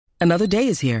Another day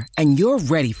is here, and you're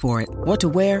ready for it. What to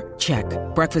wear? Check.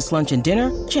 Breakfast, lunch, and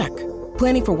dinner? Check.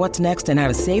 Planning for what's next and how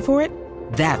to save for it?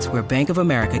 That's where Bank of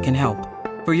America can help.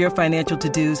 For your financial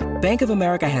to-dos, Bank of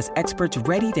America has experts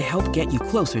ready to help get you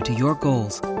closer to your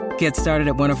goals. Get started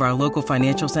at one of our local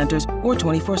financial centers or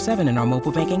 24/7 in our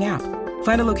mobile banking app.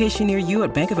 Find a location near you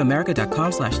at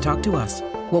bankofamerica.com/talktous.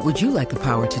 What would you like the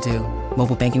power to do?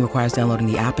 Mobile banking requires downloading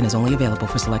the app and is only available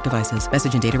for select devices.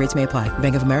 Message and data rates may apply.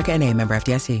 Bank of America N.A., member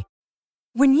FDIC.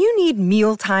 When you need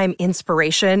mealtime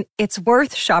inspiration, it's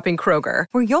worth shopping Kroger,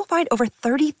 where you'll find over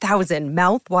 30,000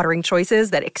 mouth-watering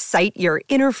choices that excite your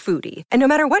inner foodie. And no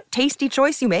matter what tasty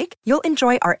choice you make, you'll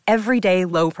enjoy our everyday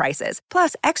low prices,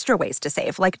 plus extra ways to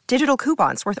save, like digital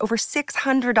coupons worth over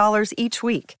 $600 each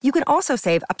week. You can also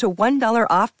save up to $1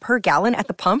 off per gallon at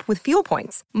the pump with fuel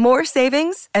points. More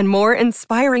savings and more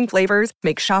inspiring flavors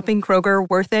make shopping Kroger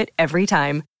worth it every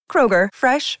time. Kroger,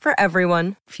 fresh for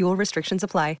everyone. Fuel restrictions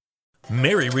apply.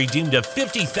 Mary redeemed a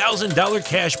 $50,000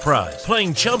 cash prize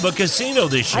playing Chumba Casino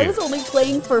this year. I was only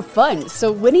playing for fun,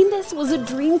 so winning this was a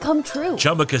dream come true.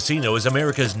 Chumba Casino is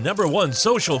America's #1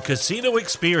 social casino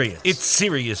experience. It's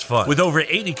serious fun. With over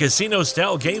 80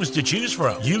 casino-style games to choose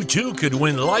from, you too could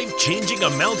win life-changing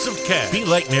amounts of cash. Be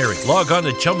like Mary. Log on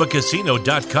to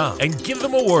ChumbaCasino.com and give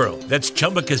them a whirl. That's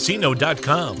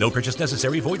ChumbaCasino.com. No purchase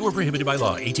necessary. Void or prohibited by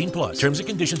law. 18+. Terms and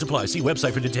conditions apply. See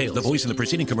website for details. The voice in the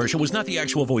preceding commercial was not the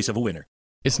actual voice of a winner.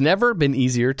 It's never been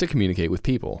easier to communicate with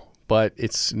people, but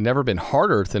it's never been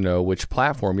harder to know which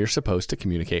platform you're supposed to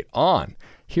communicate on.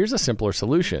 Here's a simpler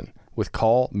solution. With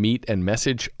call, meet, and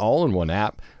message all in one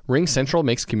app, RingCentral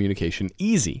makes communication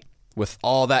easy. With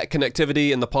all that connectivity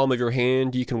in the palm of your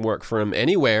hand, you can work from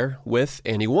anywhere with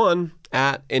anyone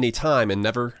at any time and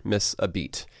never miss a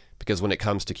beat. Because when it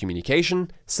comes to communication,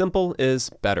 simple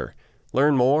is better.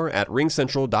 Learn more at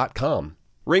ringcentral.com.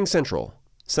 RingCentral.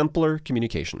 Simpler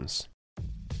communications.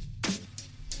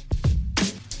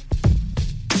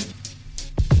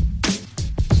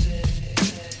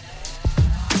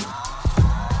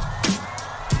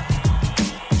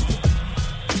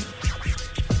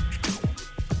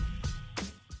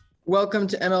 Welcome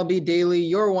to MLB Daily,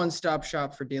 your one-stop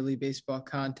shop for daily baseball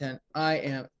content. I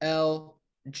am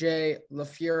LJ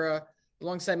LaFura.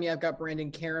 Alongside me, I've got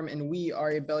Brandon Karam, and we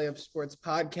are a Belly Up Sports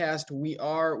podcast. We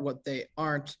are what they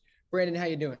aren't. Brandon, how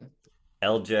you doing?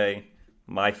 LJ,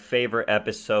 my favorite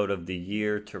episode of the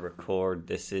year to record.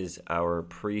 This is our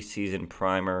preseason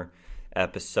primer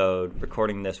episode.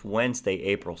 Recording this Wednesday,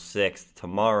 April 6th.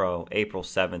 Tomorrow, April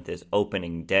 7th, is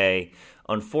opening day.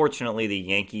 Unfortunately, the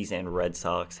Yankees and Red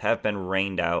Sox have been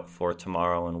rained out for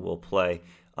tomorrow and will play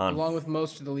on... Along with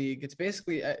most of the league. It's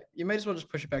basically, you might as well just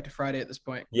push it back to Friday at this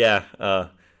point. Yeah,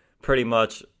 pretty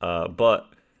much. But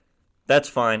that's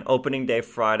fine. Opening day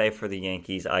Friday for the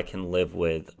Yankees, I can live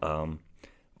with.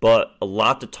 But a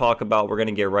lot to talk about. We're going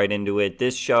to get right into it.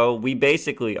 This show, we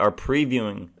basically are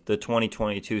previewing the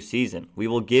 2022 season. We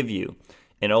will give you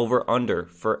an over-under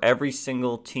for every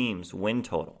single team's win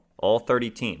total, all 30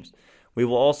 teams. We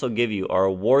will also give you our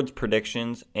awards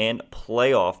predictions and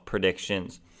playoff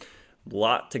predictions. A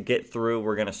lot to get through.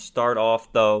 We're going to start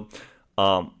off, though,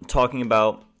 talking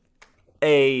about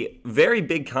a very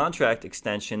big contract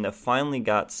extension that finally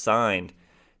got signed.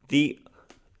 The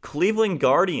Cleveland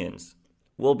Guardians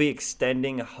will be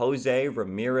extending Jose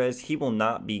Ramirez. He will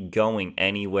not be going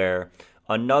anywhere.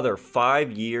 Another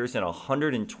 5 years and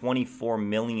 $124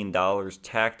 million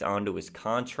tacked onto his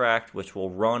contract, which will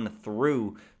run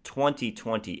through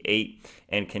 2028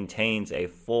 and contains a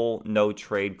full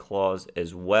no-trade clause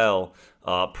as well.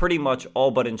 Pretty much all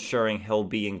but ensuring he'll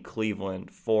be in Cleveland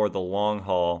for the long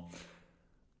haul.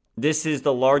 This is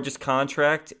the largest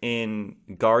contract in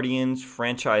Guardians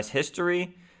franchise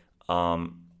history.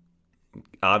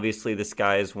 Obviously, this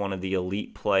guy is one of the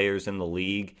elite players in the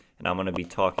league, and I'm going to be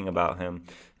talking about him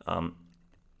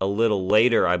a little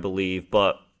later, I believe.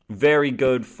 But very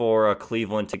good for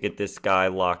Cleveland to get this guy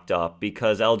locked up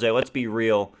because, LJ, let's be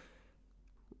real,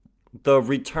 the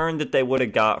return that they would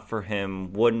have got for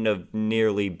him wouldn't have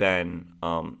nearly been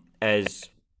as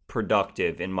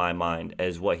productive in my mind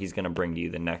as what he's going to bring to you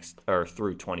the next or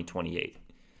through 2028.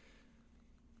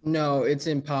 No, it's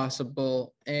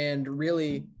impossible. And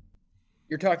really,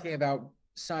 you're talking about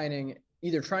signing,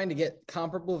 either trying to get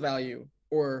comparable value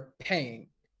or paying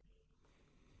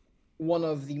one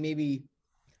of the maybe,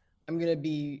 I'm going to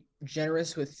be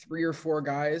generous with 3 or 4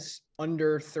 guys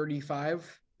under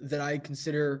 35 that I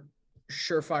consider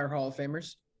surefire Hall of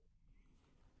Famers.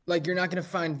 Like, you're not going to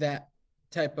find that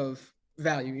type of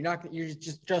value. You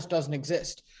just doesn't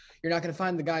exist. You're not going to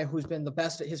find the guy who's been the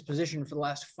best at his position for the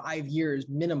last 5 years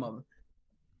minimum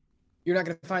You're not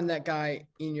going to find that guy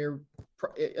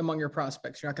among your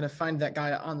prospects. You're not going to find that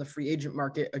guy on the free agent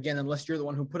market again, unless you're the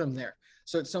one who put him there.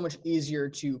 So it's so much easier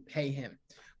to pay him.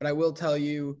 But I will tell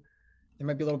you, there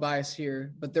might be a little bias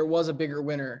here, but there was a bigger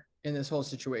winner in this whole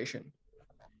situation.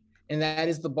 And that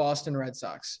is the Boston Red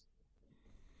Sox.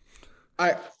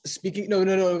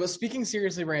 Speaking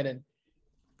seriously, Brandon,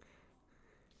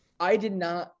 I did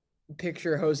not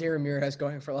picture Jose Ramirez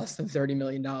going for less than $30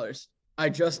 million. I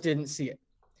just didn't see it.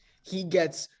 He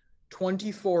gets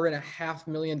 $24.5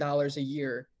 million a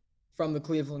year from the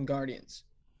Cleveland Guardians.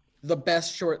 The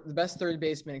best third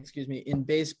baseman, in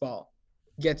baseball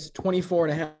gets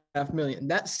 $24.5 million.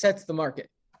 That sets the market.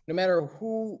 No matter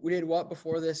who did what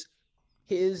before this,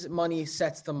 his money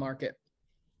sets the market.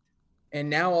 And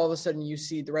now all of a sudden you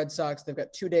see the Red Sox, they've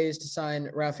got 2 days to sign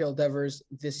Rafael Devers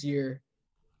this year.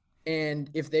 And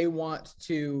if they want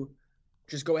to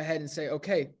just go ahead and say,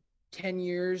 okay, 10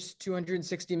 years,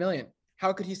 $260 million,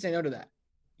 how could he say no to that?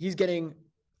 He's getting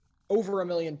over $1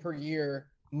 million per year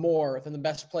more than the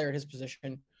best player at his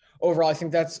position. Overall, I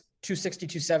think that's 260,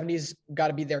 270's got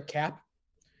to be their cap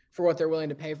for what they're willing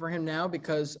to pay for him now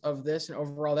because of this. And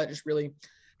overall, that just really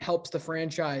helps the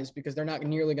franchise because they're not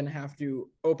nearly going to have to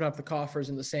open up the coffers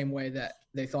in the same way that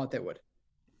they thought they would.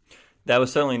 That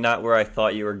was certainly not where I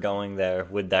thought you were going there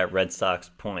with that Red Sox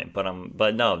point, but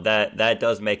no, that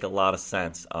does make a lot of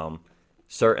sense,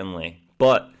 certainly.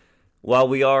 But while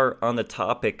we are on the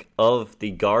topic of the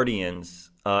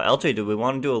Guardians, LJ, do we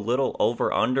want to do a little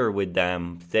over/under with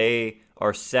them? They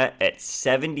are set at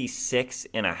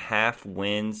 76.5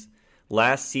 wins.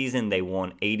 Last season, they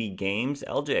won 80 games.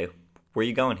 LJ, where are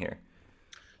you going here?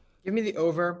 Give me the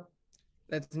over.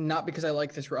 That's not because I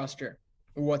like this roster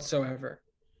whatsoever.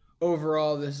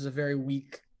 Overall, this is a very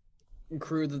weak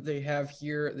crew that they have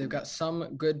here. They've got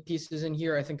some good pieces in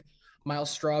here. I think Miles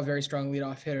Straw, very strong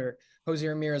leadoff hitter. Jose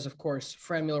Ramirez, of course.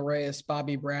 Franmil Reyes,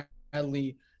 Bobby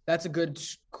Bradley. That's a good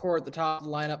core at the top of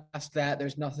the lineup. Past that,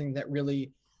 there's nothing that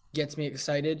really gets me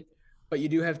excited. But you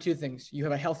do have two things. You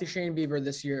have a healthy Shane Bieber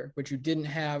this year, which you didn't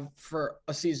have for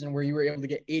a season where you were able to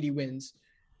get 80 wins.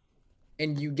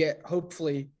 And you get,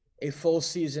 hopefully, a full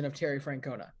season of Terry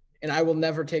Francona. And I will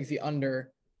never take the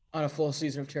under on a full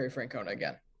season of Terry Francona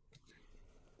again.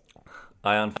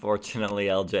 I unfortunately,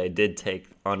 LJ, did take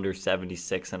under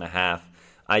 76.5.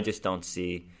 I just don't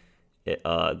see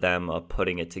them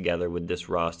putting it together with this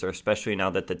roster, especially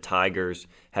now that the Tigers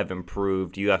have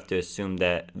improved. You have to assume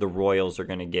that the Royals are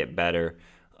going to get better.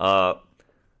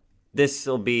 This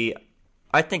will be,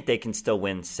 I think they can still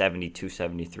win 72,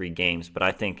 73 games, but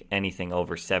I think anything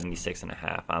over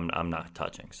 76.5, I'm not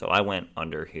touching. So I went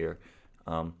under here.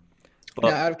 Now,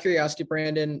 out of curiosity,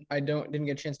 Brandon, I didn't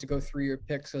get a chance to go through your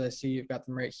picks, so I see you've got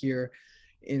them right here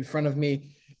in front of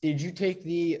me. Did you take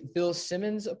the Bill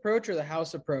Simmons approach or the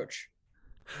House approach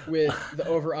with the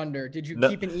over-under? Did you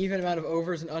keep an even amount of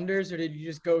overs and unders, or did you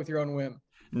just go with your own whim?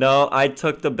 No, I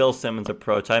took the Bill Simmons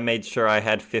approach. I made sure I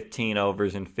had 15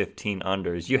 overs and 15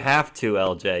 unders. You have to,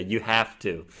 LJ. You have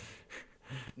to.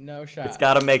 No shot. It's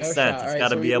got to make sense. Shot. It's got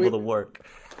to be able to work.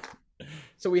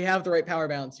 So we have the right power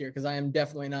balance here because I am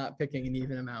definitely not picking an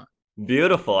even amount.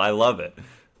 Beautiful. I love it.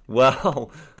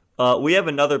 Well, we have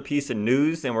another piece of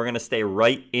news, and we're going to stay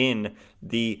right in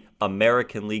the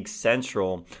American League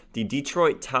Central. The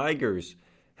Detroit Tigers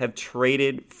have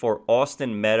traded for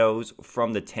Austin Meadows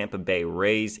from the Tampa Bay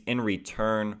Rays. In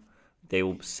return, they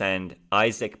will send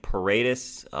Isaac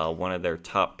Paredes, one of their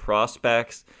top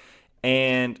prospects.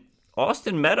 And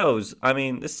Austin Meadows, I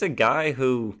mean, this is a guy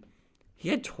who... he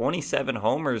had 27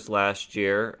 homers last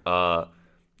year.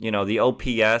 The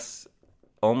OPS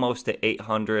almost to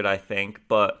 800, I think,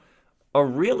 but a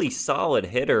really solid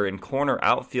hitter and corner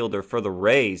outfielder for the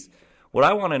Rays. What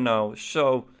I want to know,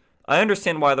 so I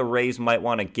understand why the Rays might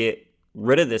want to get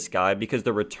rid of this guy because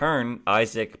the return,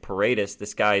 Isaac Paredes,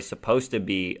 this guy is supposed to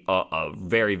be a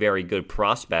very, very good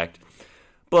prospect,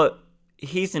 but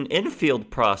he's an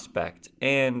infield prospect,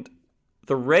 and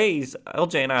the Rays,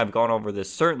 LJ and I have gone over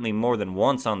this certainly more than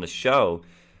once on the show,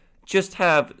 just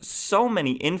have so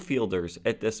many infielders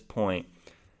at this point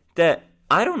that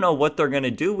I don't know what they're going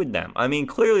to do with them. I mean,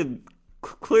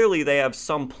 clearly they have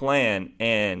some plan,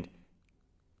 and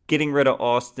getting rid of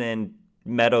Austin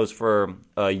Meadows for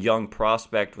a young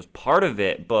prospect was part of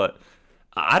it, but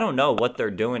I don't know what they're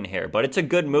doing here. But it's a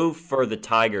good move for the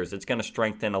Tigers. It's going to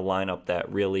strengthen a lineup that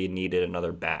really needed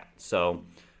another bat. So...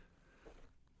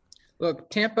 look,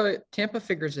 Tampa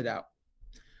figures it out.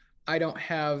 I don't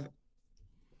have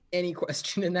any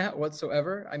question in that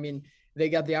whatsoever. I mean, they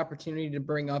got the opportunity to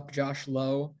bring up Josh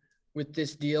Lowe with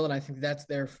this deal, and I think that's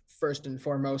their first and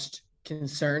foremost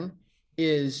concern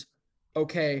is,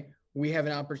 okay, we have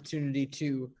an opportunity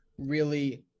to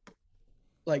really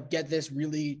get this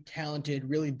really talented,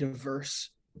 really diverse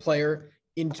player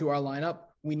into our lineup.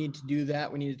 We need to do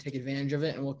that. We need to take advantage of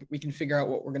it, and we can figure out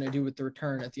what we're going to do with the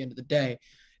return at the end of the day.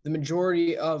 The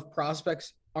majority of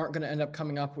prospects aren't going to end up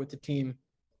coming up with the team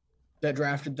that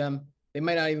drafted them. They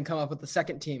might not even come up with the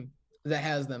second team that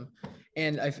has them.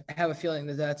 And I have a feeling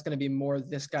that that's going to be more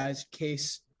this guy's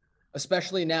case,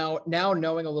 especially now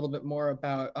knowing a little bit more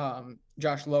about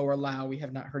Josh Lowe or Lau. We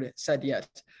have not heard it said yet.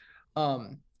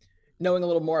 Knowing a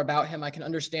little more about him, I can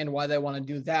understand why they want to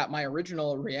do that. My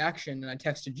original reaction, and I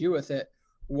texted you with it,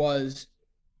 was,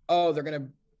 oh, they're going to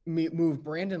move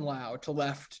Brandon Lau to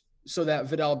left so that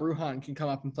Vidal Brujan can come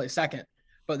up and play second.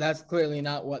 But that's clearly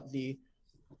not what the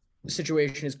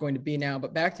situation is going to be now.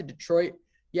 But back to Detroit,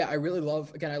 yeah, I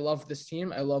love this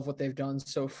team. I love what they've done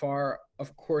so far.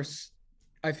 Of course,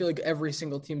 I feel like every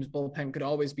single team's bullpen could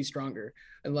always be stronger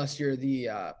unless you're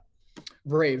the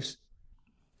Braves.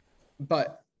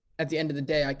 But at the end of the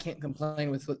day, I can't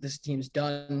complain with what this team's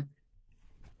done.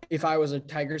 If I was a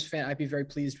Tigers fan, I'd be very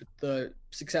pleased with the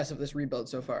success of this rebuild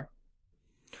so far.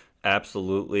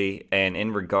 Absolutely. And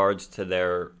in regards to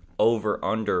their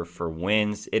over-under for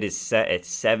wins, it is set at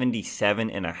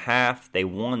 77.5. They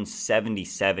won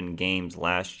 77 games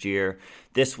last year.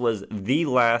 This was the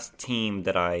last team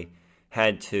that I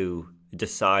had to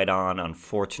decide on.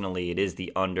 Unfortunately, it is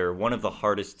the under. One of the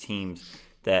hardest teams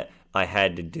that I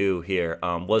had to do here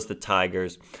was the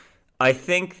Tigers. I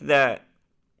think that,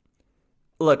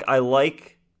 look, I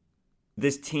like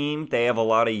this team. They have a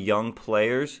lot of young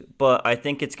players, but I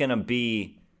think it's going to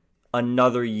be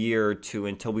another year or two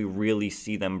until we really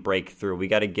see them break through. We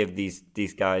got to give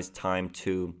these guys time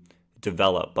to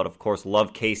develop. But of course,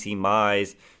 love Casey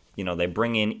Mize. They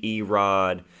bring in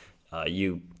Erod.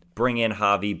 You bring in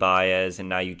Javi Baez, and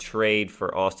now you trade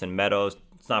for Austin Meadows.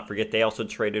 Let's not forget they also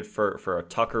traded for a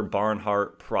Tucker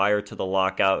Barnhart prior to the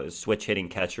lockout, a switch hitting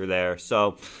catcher there.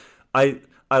 So I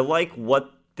like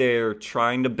what they're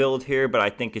trying to build here, but I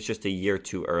think it's just a year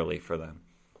too early for them.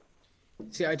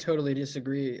 See, I totally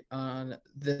disagree on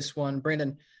this one.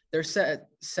 Brandon, they're set at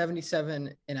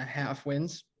 77.5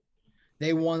 wins.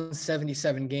 They won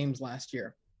 77 games last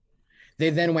year. They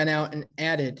then went out and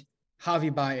added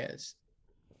Javi Baez,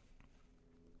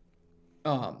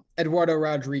 Eduardo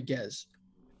Rodriguez,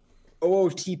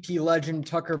 OOTP legend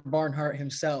Tucker Barnhart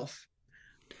himself.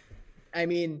 I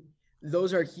mean,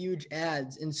 those are huge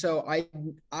adds. And so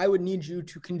I would need you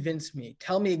to convince me.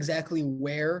 Tell me exactly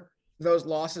where those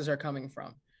losses are coming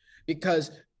from.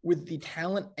 Because with the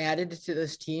talent added to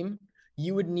this team,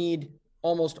 you would need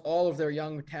almost all of their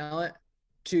young talent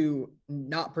to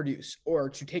not produce or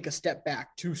to take a step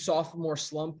back, to sophomore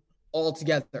slump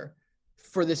altogether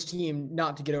for this team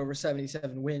not to get over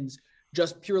 77 wins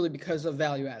just purely because of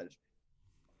value added.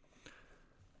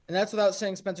 And that's without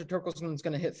saying Spencer Torkelson's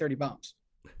going to hit 30 bombs.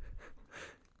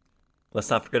 Let's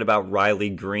not forget about Riley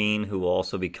Green, who will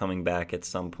also be coming back at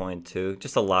some point, too.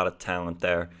 Just a lot of talent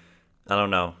there. I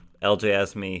don't know. LJ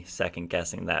has me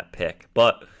second-guessing that pick.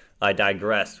 But I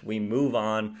digress. We move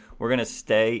on. We're going to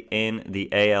stay in the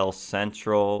AL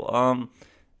Central.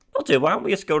 LJ, why don't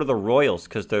we just go to the Royals?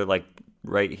 Because they're,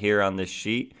 right here on this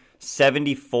sheet.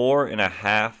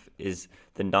 74.5 is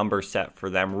the number set for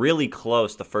them. Really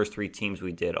close. The first three teams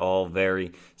we did, all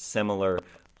very similar.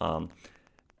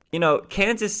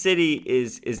 Kansas City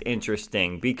is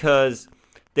interesting because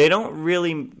they don't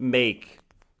really make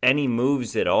any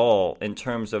moves at all in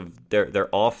terms of their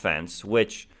offense,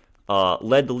 which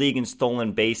led the league in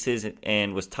stolen bases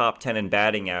and was top 10 in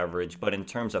batting average, but in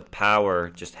terms of power,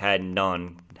 just had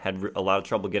none, had a lot of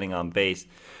trouble getting on base.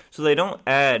 So they don't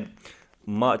add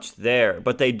much there,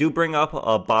 but they do bring up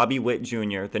Bobby Witt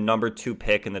Jr., the number 2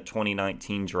 pick in the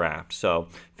 2019 draft. So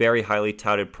very highly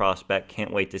touted prospect.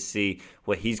 Can't wait to see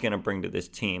what he's going to bring to this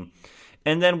team.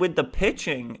 And then with the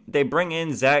pitching, they bring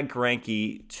in Zach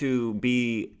Greinke to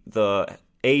be the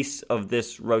ace of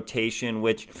this rotation,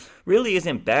 which really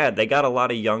isn't bad. They got a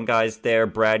lot of young guys there.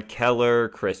 Brad Keller,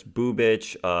 Chris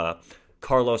Bubich,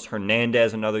 Carlos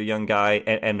Hernandez, another young guy,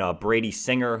 and Brady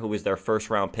Singer, who was their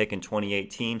first-round pick in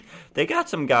 2018. They got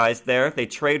some guys there. They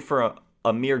trade for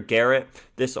Amir Garrett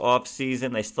this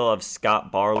offseason. They still have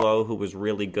Scott Barlow, who was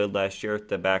really good last year at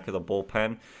the back of the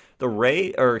bullpen. The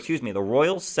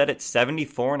Royals set at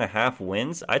 74.5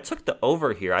 wins. I took the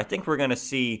over here. I think we're going to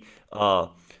see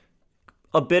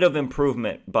a bit of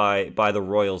improvement by the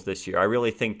Royals this year. I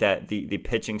really think that the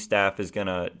pitching staff is going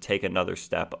to take another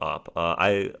step up.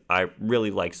 I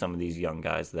really like some of these young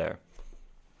guys there.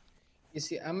 You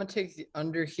see, I'm going to take the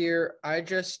under here. I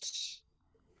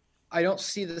don't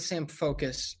see the same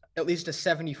focus, at least a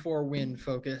 74-win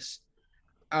focus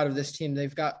out of this team.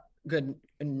 They've got good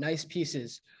and nice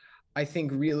pieces. I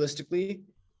think realistically,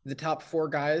 the top 4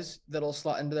 guys that'll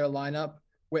slot into their lineup,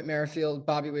 Whit Merrifield,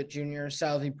 Bobby Witt Jr.,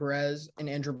 Salvi Perez, and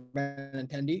Andrew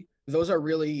Benintendi, those are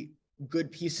really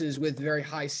good pieces with very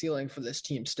high ceiling for this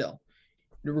team still.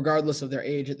 Regardless of their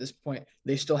age at this point,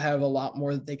 they still have a lot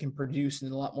more that they can produce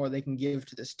and a lot more they can give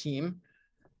to this team.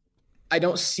 I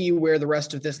don't see where the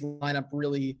rest of this lineup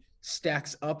really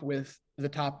stacks up with the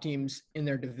top teams in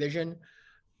their division.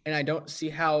 And I don't see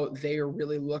how they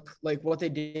really look like what they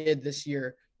did this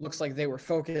year looks like they were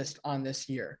focused on this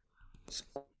year. So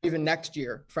even next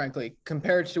year, frankly,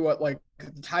 compared to what like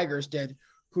the Tigers did,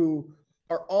 who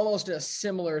are almost in a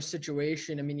similar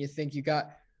situation. I mean, you think you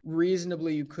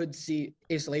could see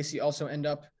Ace Lacy also end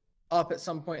up at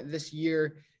some point this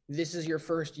year. This is your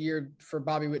first year for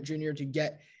Bobby Witt Jr. to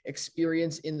get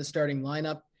experience in the starting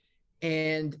lineup.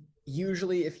 And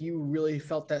usually if you really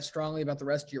felt that strongly about the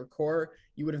rest of your core,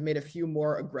 you would have made a few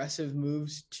more aggressive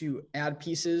moves to add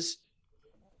pieces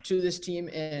to this team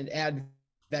and add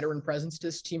veteran presence to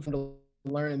this team to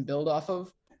learn and build off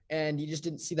of. And you just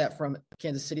didn't see that from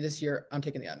Kansas City this year. I'm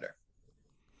taking the under.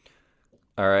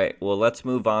 All right, well, let's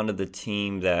move on to the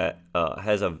team that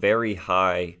has a very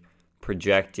high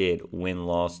projected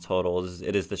win-loss totals.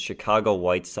 It is the Chicago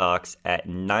White Sox at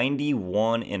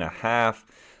 91.5.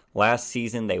 Last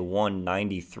season, they won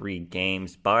 93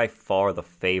 games, by far the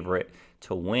favorite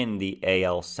to win the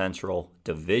AL Central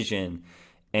Division.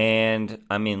 And,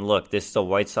 I mean, look, this is a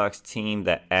White Sox team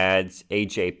that adds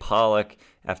A.J. Pollock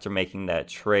after making that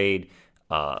trade.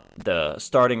 The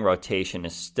starting rotation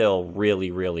is still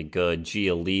really, really good.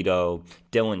 Giolito,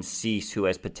 Dylan Cease, who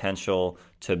has potential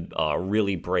to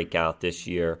really break out this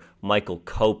year. Michael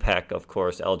Kopech, of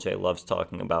course, LJ loves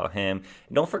talking about him.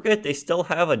 And don't forget, they still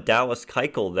have a Dallas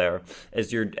Keuchel there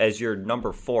as your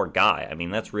number 4 guy. I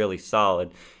mean, that's really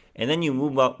solid. And then you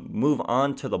move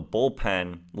on to the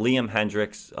bullpen. Liam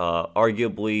Hendriks,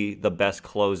 arguably the best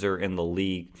closer in the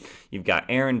league. You've got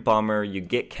Aaron Bummer. You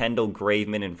get Kendall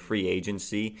Graveman in free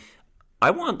agency.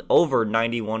 I want over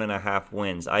 91.5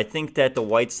 wins. I think that the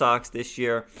White Sox this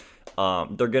year,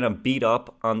 they're going to beat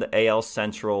up on the AL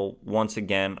Central once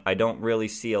again. I don't really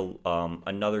see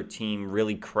another team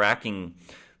really cracking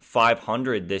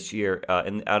 500 this year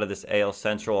out of this AL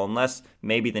Central, unless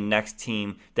maybe the next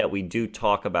team that we do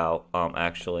talk about,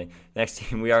 next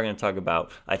team we are going to talk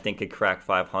about, I think could crack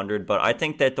 500. But I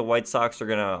think that the White Sox are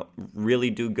going to really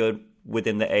do good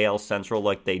within the AL Central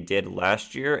like they did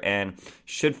last year and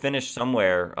should finish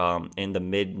somewhere in the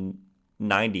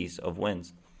mid-90s of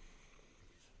wins.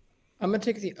 I'm going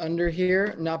to take the under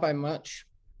here, not by much.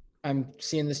 I'm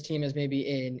seeing this team as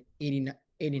maybe an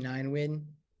 89 win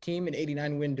team, an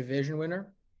 89 win division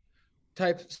winner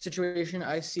type situation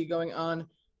I see going on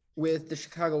with the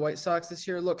Chicago White Sox this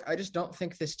year. Look, I just don't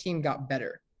think this team got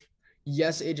better.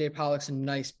 Yes, AJ Pollock's a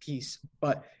nice piece,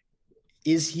 but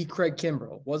is he Craig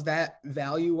Kimbrell? Was that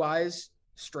value-wise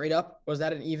straight up? Was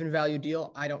that an even value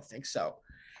deal? I don't think so.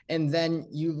 And then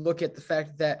you look at the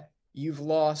fact that you've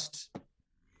lost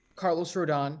Carlos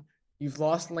Rodon, you've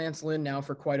lost Lance Lynn now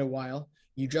for quite a while.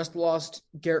 You just lost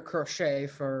Garrett Crochet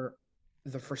for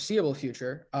the foreseeable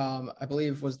future. I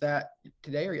believe, was that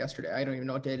today or yesterday? I don't even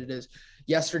know what date it is.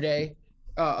 Yesterday,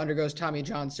 undergoes Tommy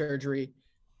John surgery,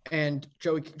 and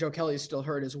Joe Kelly is still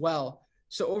hurt as well.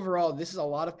 So overall, this is a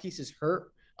lot of pieces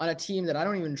hurt on a team that I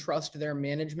don't even trust their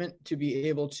management to be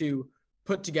able to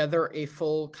put together a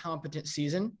full competent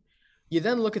season. You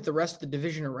then look at the rest of the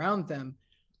division around them.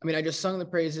 I mean, I just sung the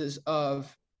praises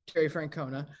of Terry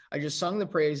Francona. I just sung the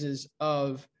praises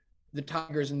of the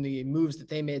Tigers and the moves that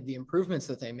they made, the improvements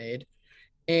that they made.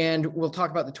 And we'll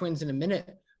talk about the Twins in a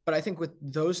minute. But I think with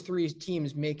those 3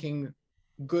 teams making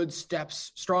good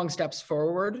steps, strong steps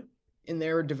forward in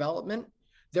their development,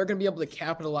 they're going to be able to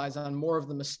capitalize on more of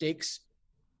the mistakes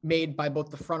made by both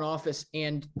the front office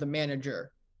and the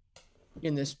manager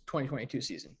in this 2022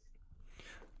 season.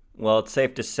 Well, it's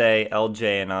safe to say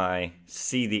LJ and I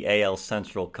see the AL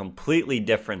Central completely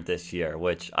different this year,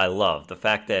 which I love. The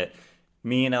fact that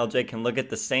me and LJ can look at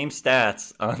the same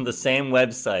stats on the same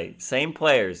website, same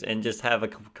players, and just have a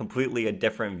completely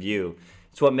different view.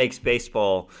 It's what makes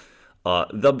baseball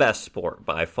the best sport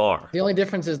by far. The only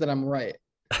difference is that I'm right.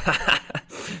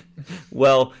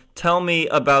 Well, tell me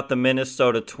about the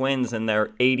Minnesota Twins and their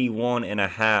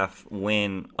 81.5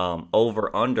 win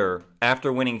over-under.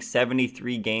 After winning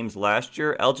 73 games last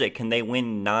year, LJ, can they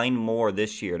win 9 more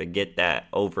this year to get that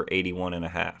over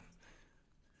 81.5?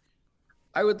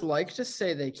 I would like to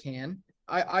say they can.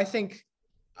 I think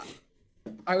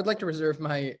I would like to reserve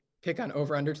my pick on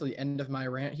over-under till the end of my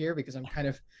rant here because I'm kind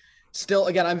of Still,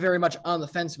 again, I'm very much on the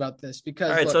fence about this because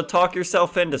All right, look, so talk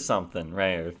yourself into something,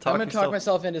 right? I'm going to talk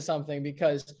myself into something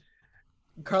because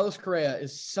Carlos Correa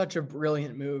is such a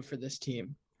brilliant move for this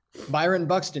team. Byron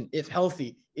Buxton, if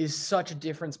healthy, is such a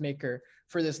difference maker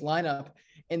for this lineup.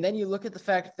 And then you look at the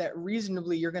fact that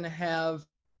reasonably you're going to have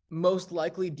most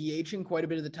likely DHing quite a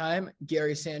bit of the time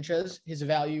Gary Sanchez. His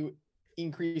value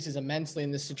increases immensely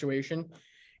in this situation.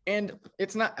 And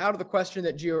it's not out of the question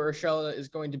that Gio Urshela is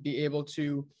going to be able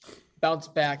to bounce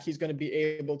back. He's going to be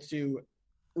able to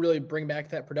really bring back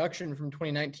that production from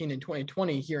 2019 and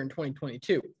 2020 here in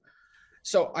 2022.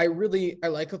 So I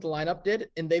like what the lineup did,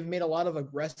 and they've made a lot of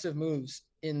aggressive moves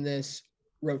in this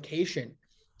rotation.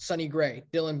 Sonny Gray,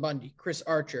 Dylan Bundy, Chris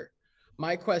Archer.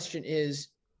 My question is,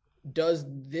 does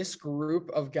this group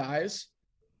of guys,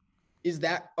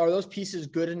 are those pieces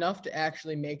good enough to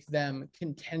actually make them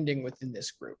contending within this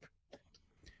group?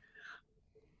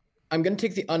 I'm going to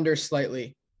take the under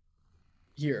slightly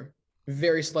here,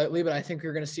 very slightly, but I think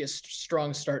we're going to see a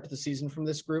strong start to the season from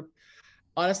this group.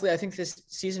 Honestly, I think this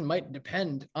season might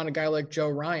depend on a guy like Joe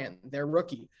Ryan, their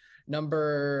rookie,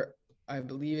 I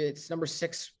believe it's number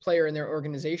 6 player in their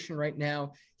organization right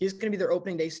now. He's going to be their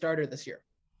opening day starter this year.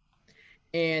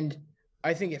 And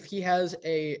I think if he has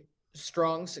a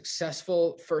strong,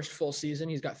 successful first full season,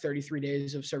 he's got 33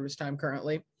 days of service time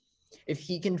currently. If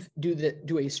he can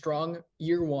do a strong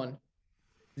year one,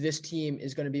 this team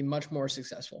is going to be much more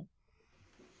successful.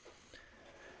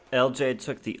 LJ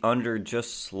took the under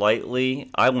just slightly.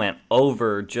 I went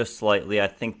over just slightly. I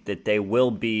think that they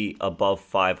will be above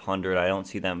 500. I don't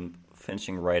see them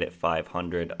finishing right at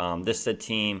 500. This is a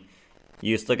team,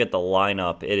 you just look at the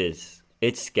lineup,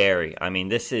 it's scary. I mean,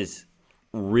 this is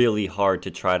really hard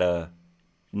to try to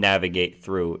navigate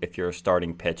through if you're a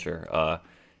starting pitcher.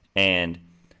 And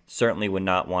certainly would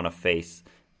not want to face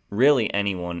really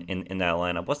anyone in that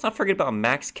lineup. Let's not forget about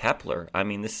Max Kepler. I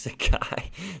mean, this is a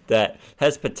guy that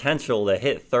has potential to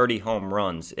hit 30 home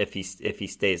runs if he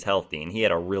stays healthy, and he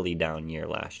had a really down year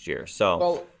last year. So,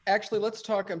 well, actually, let's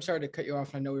talk. I'm sorry to cut you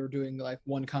off. I know we were doing like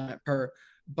one comment per,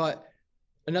 but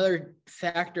another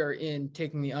factor in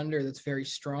taking the under that's very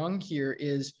strong here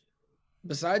is,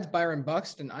 besides Byron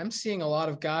Buxton, I'm seeing a lot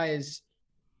of guys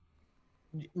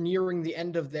nearing the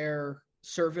end of their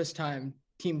service time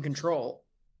team control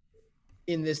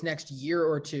in this next year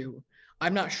or two.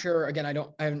 I'm not sure. Again,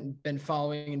 I haven't been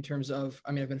following in terms of,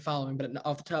 I've been following, but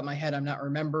off the top of my head, I'm not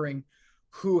remembering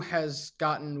who has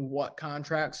gotten what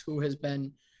contracts, who has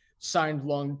been signed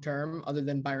long-term other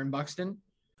than Byron Buxton.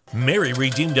 Mary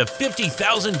redeemed a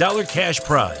 $50,000 cash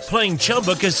prize playing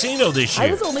Chumba Casino this year.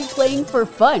 I was only playing for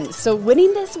fun, so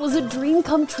winning this was a dream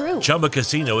come true. Chumba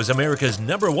Casino is America's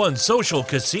 #1 social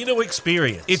casino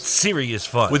experience. It's serious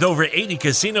fun. With over 80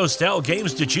 casino-style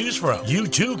games to choose from, you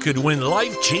too could win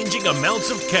life-changing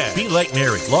amounts of cash. Be like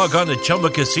Mary. Log on to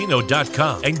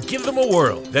ChumbaCasino.com and give them a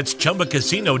whirl. That's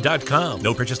ChumbaCasino.com.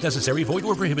 No purchase necessary. Void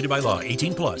or prohibited by law.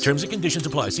 18+. Terms and conditions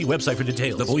apply. See website for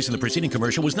details. The voice in the preceding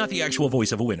commercial was not the actual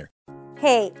voice of a winner.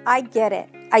 Hey, I get it.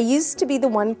 I used to be the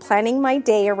one planning my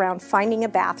day around finding a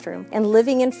bathroom and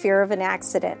living in fear of an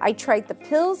accident. I tried the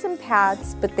pills and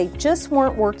pads, but they just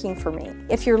weren't working for me.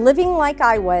 If you're living like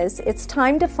I was, it's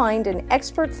time to find an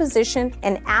expert physician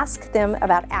and ask them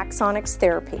about Axonics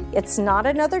therapy. It's not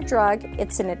another drug.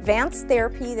 It's an advanced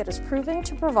therapy that is proven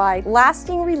to provide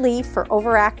lasting relief for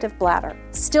overactive bladder.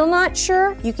 Still not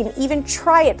sure? You can even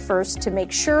try it first to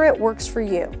make sure it works for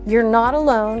you. You're not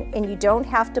alone, and you don't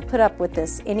have to put up with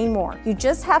this anymore. You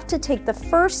just have to take the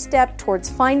first step towards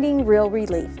finding real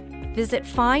relief. Visit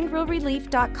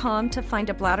findrealrelief.com to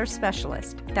find a bladder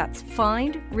specialist. That's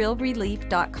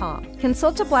findrealrelief.com.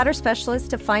 Consult a bladder specialist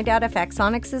to find out if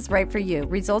Axonics is right for you.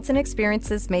 Results and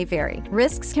experiences may vary.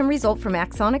 Risks can result from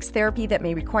Axonics therapy that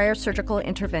may require surgical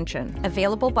intervention.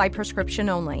 Available by prescription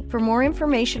only. For more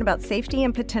information about safety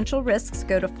and potential risks,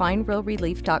 go to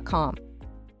findrealrelief.com.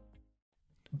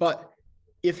 But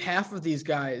if half of these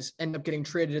guys end up getting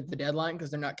traded at the deadline because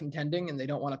they're not contending and they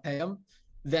don't want to pay them,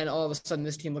 then all of a sudden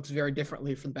this team looks very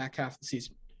differently for the back half of the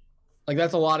season. Like,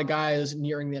 that's a lot of guys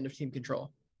nearing the end of team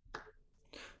control.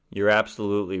 You're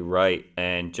absolutely right.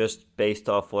 And just based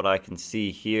off what I can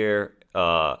see here,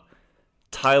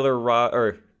 Taylor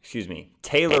Rogers,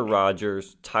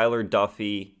 Tyler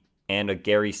Duffy, and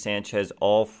Gary Sanchez,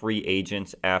 all free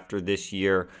agents after this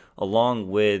year, along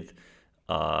with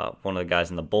one of the guys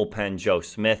in the bullpen, Joe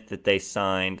Smith, that they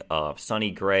signed.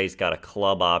 Sonny Gray's got a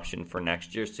club option for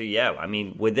next year. So, yeah, I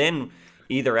mean, within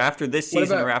either after this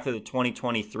season or after the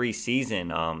 2023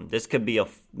 season, this could be a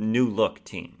new look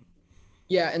team.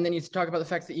 Yeah, and then you talk about the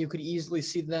fact that you could easily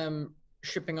see them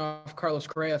shipping off Carlos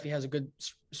Correa if he has a good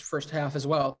first half as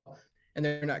well. and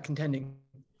they're not contending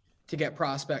to get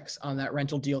prospects on that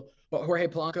rental deal. But Jorge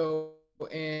Polanco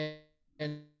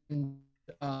and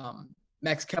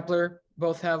Max Kepler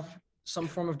both have some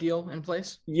form of deal in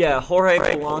place. Yeah, Jorge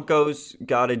Polanco's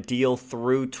got a deal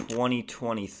through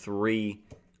 2023.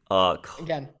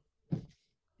 Again,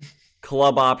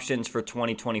 club options for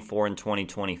 2024 and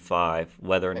 2025,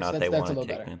 whether or not they want to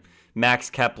take him. Max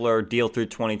Kepler, deal through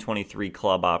 2023,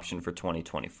 club option for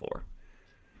 2024.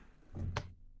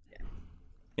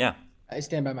 Yeah. I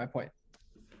stand by my point.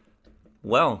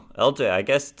 Well, LJ, I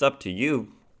guess it's up to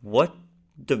you. What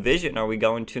division are we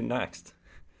going to next?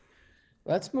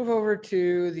 Let's move over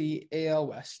to the AL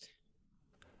West.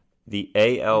 The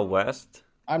AL West?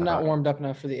 I'm not warmed up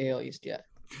enough for the AL East yet.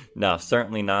 No,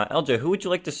 certainly not. LJ, who would you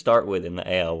like to start with in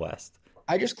the AL West?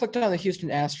 I just clicked on the Houston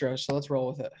Astros, so let's roll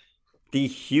with it. The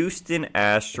Houston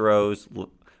Astros, of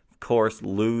course,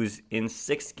 lose in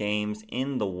 6 games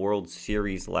in the World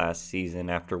Series last season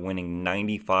after winning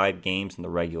 95 games in the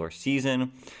regular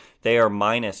season. They are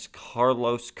minus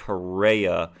Carlos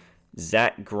Correa,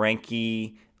 Zach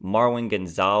Greinke, Marwin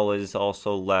Gonzalez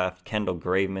also left, Kendall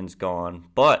Graveman's gone.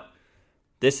 But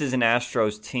this is an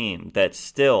Astros team that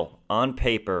still, on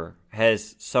paper,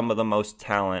 has some of the most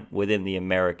talent within the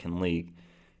American League.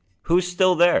 Who's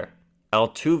still there?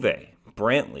 Altuve,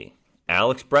 Brantley,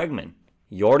 Alex Bregman,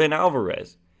 Yordan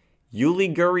Alvarez,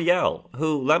 Yuli Gurriel,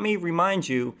 who, let me remind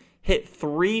you, hit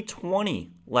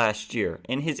 .320 last year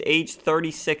in his age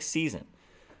 36 season.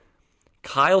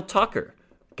 Kyle Tucker,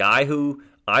 guy who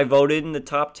I voted in the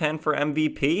top 10 for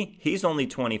MVP. He's only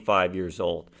 25 years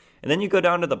old. And then you go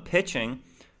down to the pitching.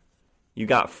 You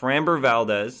got Framber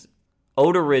Valdez,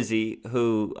 Odorizzi,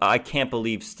 who I can't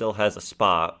believe still has a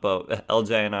spot, but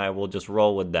LJ and I will just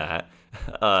roll with that.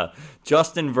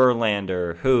 Justin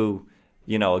Verlander, who,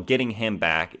 getting him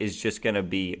back is just going to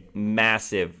be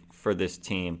massive for this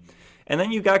team. And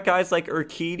then you got guys like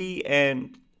Urquidy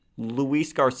and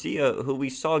Luis Garcia, who we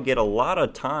saw get a lot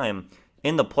of time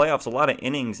in the playoffs, a lot of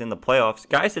innings in the playoffs,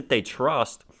 guys that they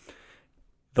trust.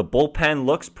 The bullpen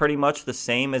looks pretty much the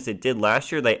same as it did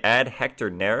last year. They add Hector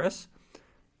Neris.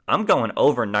 I'm going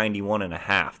over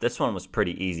 91.5. This one was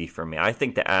pretty easy for me. I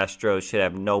think the Astros should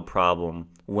have no problem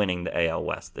winning the AL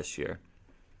West this year.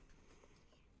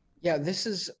 Yeah, this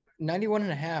is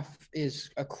 91.5 is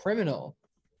a criminal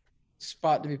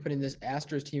spot to be putting this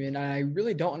Astros team in. And I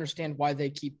really don't understand why they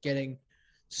keep getting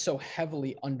so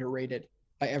heavily underrated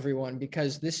by everyone,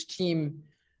 because this team,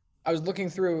 I was looking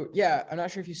through, I'm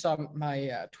not sure if you saw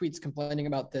my tweets complaining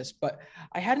about this, but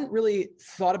I hadn't really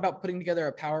thought about putting together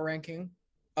a power ranking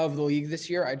of the league this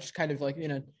year. I just kind of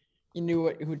you knew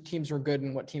who teams were good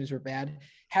and what teams were bad.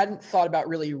 Hadn't thought about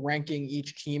really ranking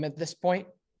each team at this point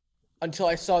until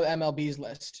I saw the MLB's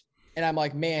list. And I'm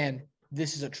like, man,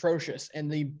 this is atrocious.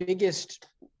 And the biggest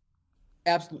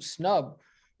absolute snub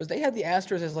was they had the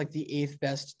Astros as like the 8th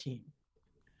best team.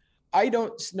 I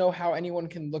don't know how anyone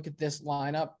can look at this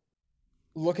lineup,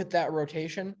 look at that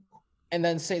rotation, and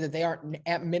then say that they aren't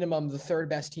at minimum the 3rd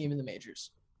best team in the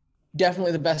majors.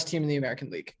 Definitely the best team in the American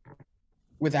League,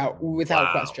 without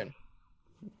question.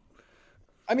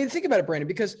 I mean, think about it, Brandon,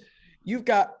 because you've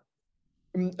got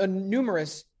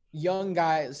numerous young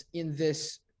guys in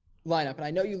this lineup, and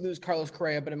I know you lose Carlos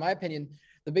Correa, but in my opinion,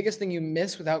 the biggest thing you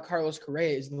miss without Carlos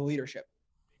Correa is the leadership.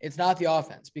 It's not the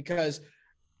offense, because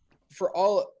for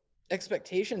all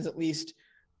expectations, at least,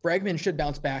 Bregman should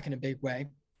bounce back in a big way,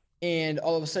 and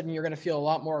all of a sudden you're going to feel a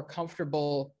lot more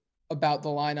comfortable about the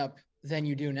lineup than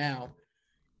you do now.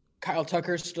 Kyle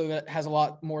Tucker still has a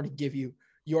lot more to give you.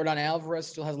 Yordan Alvarez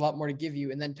still has a lot more to give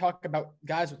you. And then talk about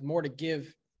guys with more to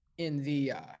give in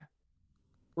the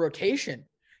rotation.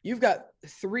 You've got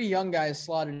 3 young guys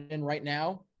slotted in right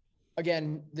now.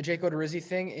 Again, the Jake Odorizzi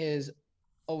thing is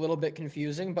a little bit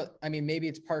confusing, but I mean, maybe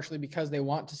it's partially because they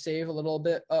want to save a little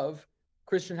bit of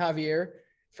Christian Javier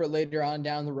for later on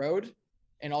down the road.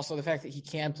 And also the fact that he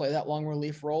can play that long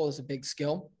relief role is a big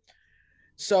skill.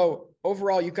 So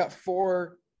overall, you've got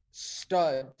 4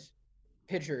 stud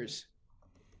pitchers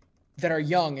that are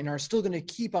young and are still going to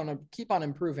keep on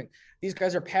improving. These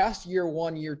guys are past year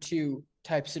 1, year 2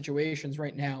 type situations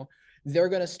right now. They're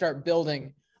going to start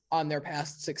building on their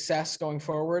past success going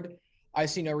forward. I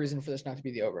see no reason for this not to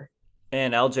be the over.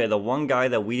 And LJ, the one guy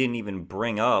that we didn't even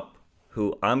bring up,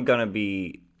 who I'm going to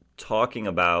be talking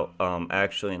about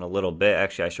actually in a little bit.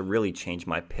 Actually, I should really change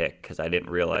my pick because I didn't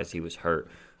realize he was hurt.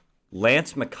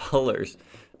 Lance McCullers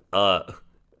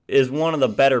is one of the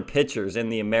better pitchers in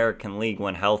the American League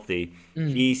when healthy.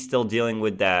 He's still dealing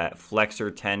with that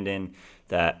flexor tendon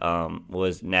that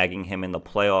was nagging him in the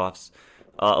playoffs.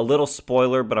 A little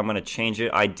spoiler, but I'm going to change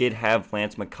it. I did have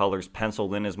Lance McCullers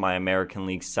penciled in as my American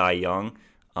League Cy Young.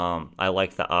 I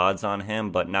like the odds on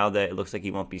him, but now that it looks like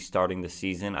he won't be starting the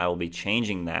season, I will be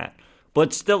changing that.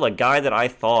 But still, a guy that I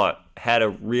thought had a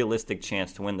realistic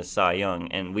chance to win the Cy Young,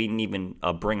 and we didn't even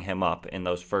bring him up in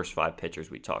those first 5 pitchers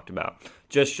we talked about.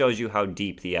 Just shows you how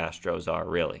deep the Astros are,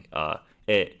 really.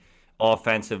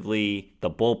 Offensively, the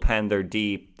bullpen, they're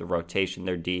deep. The rotation,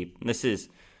 they're deep. And this is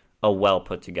a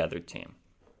well-put-together team.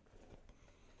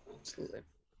 Absolutely.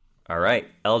 All right,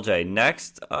 LJ.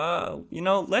 Next,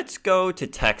 let's go to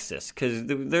Texas because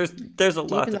there's a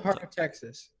lot. Deep in the heart of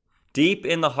Texas. Deep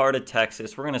in the heart of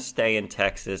Texas. We're going to stay in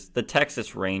Texas. The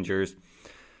Texas Rangers.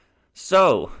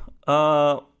 So,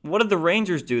 what did the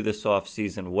Rangers do this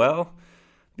offseason? Well,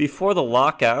 before the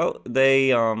lockout,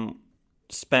 they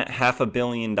spent $500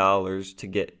 million to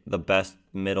get the best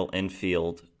middle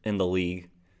infield in the league.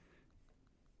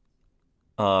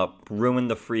 Ruined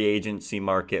the free agency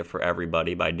market for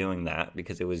everybody by doing that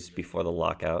because it was before the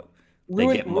lockout.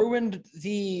 Ruined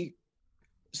the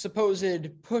supposed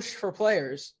push for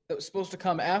players that was supposed to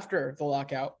come after the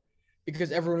lockout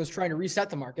because everyone was trying to reset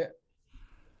the market.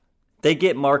 They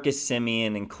get Marcus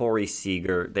Semien and Corey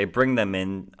Seager. They bring them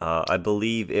in. I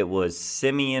believe it was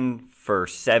Semien for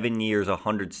 7 years,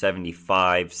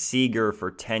 175. Seager for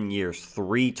 10 years,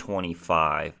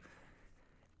 325.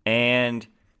 And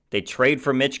they trade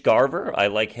for Mitch Garver. I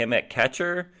like him at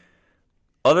catcher.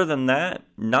 Other than that,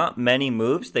 not many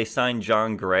moves. They signed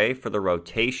John Gray for the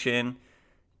rotation.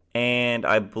 And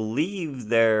I believe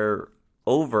their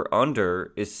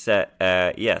over-under is set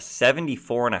at,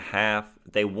 74.5.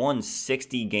 They won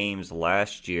 60 games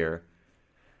last year.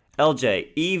 LJ,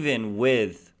 even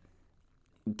with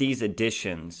these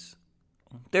additions,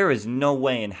 there is no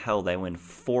way in hell they win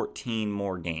 14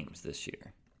 more games this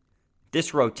year.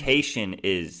 This rotation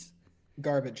is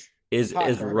garbage. Is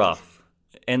rough.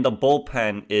 And the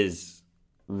bullpen is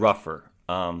rougher.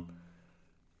 Under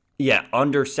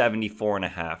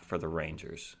 74.5 for the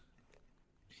Rangers.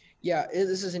 Yeah,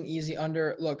 this is an easy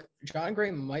under. Look, John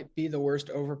Gray might be the worst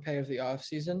overpay of the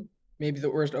offseason, maybe the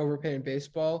worst overpay in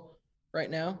baseball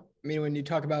right now. I mean, when you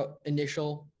talk about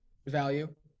initial value.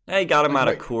 Hey, got him out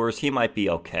of Coors. He might be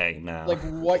okay now. Like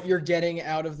what you're getting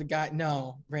out of the guy.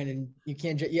 No, Brandon, you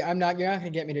can't. You're not going to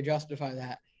get me to justify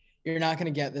that. You're not going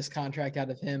to get this contract out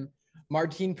of him.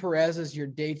 Martin Perez is your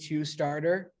day 2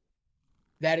 starter.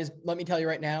 That is, let me tell you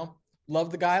right now,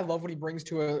 love the guy, love what he brings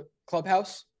to a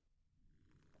clubhouse.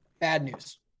 Bad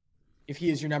news. If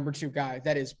he is your number 2 guy,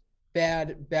 that is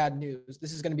bad news.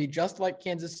 This is going to be just like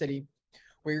Kansas City,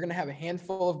 where you're going to have a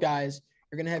handful of guys.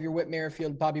 You're going to have your Whit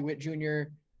Merrifield, Bobby Witt Jr.,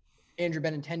 Andrew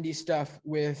Benintendi stuff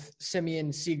with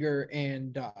Semien, Seager,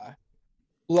 and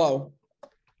Lowe.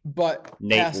 But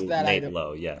past that Nate item,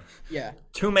 Lowe, yeah. Yeah.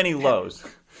 Too many lows.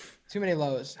 Too many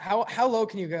lows. How low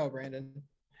can you go, Brandon?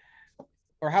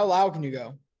 Or how loud can you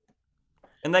go?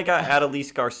 And they got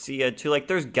Adolis Garcia too. Like,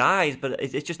 there's guys, but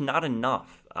it's just not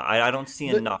enough. I don't see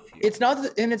enough here. It's not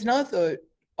the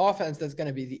offense that's going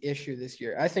to be the issue this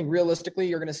year. I think realistically,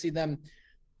 you're going to see them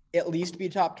at least be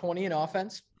top 20 in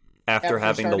offense. After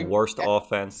having the worst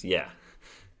offense, yeah.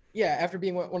 Yeah, after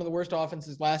being one of the worst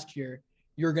offenses last year,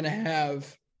 you're going to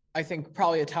have, I think,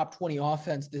 probably a top 20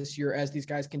 offense this year as these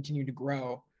guys continue to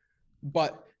grow.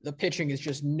 But the pitching is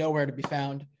just nowhere to be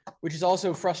found, which is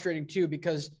also frustrating too,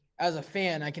 because as a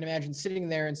fan, I can imagine sitting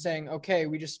there and saying, okay,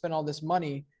 we just spent all this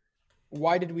money.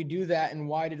 Why did we do that? And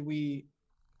why did we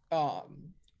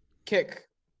kick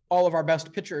all of our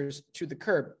best pitchers to the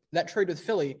curb? That trade with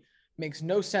Philly makes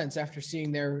no sense after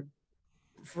seeing their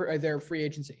free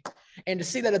agency. And to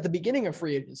see that at the beginning of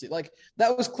free agency, like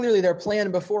that was clearly their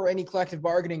plan before any collective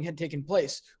bargaining had taken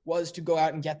place, was to go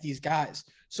out and get these guys.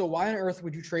 So why on earth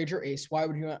would you trade your ace? Why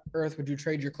on earth would you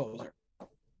trade your closer?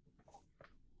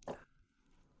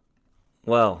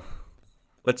 Well,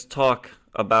 let's talk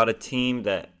about a team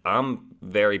that I'm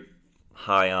very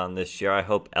high on this year. I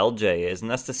hope LJ is, and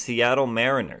that's the Seattle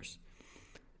Mariners.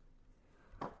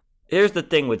 Here's the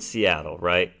thing with Seattle,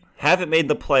 right? Haven't made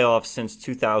the playoffs since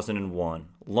 2001.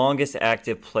 Longest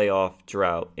active playoff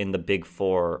drought in the Big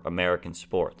Four American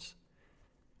sports.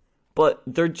 But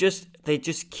they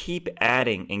just keep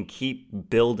adding and keep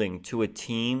building to a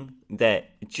team that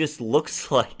just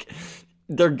looks like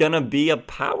they're going to be a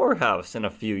powerhouse in a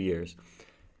few years.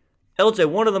 LJ,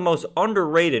 one of the most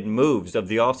underrated moves of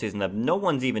the offseason that no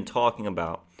one's even talking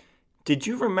about. Did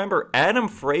you remember Adam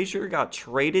Frazier got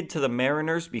traded to the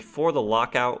Mariners before the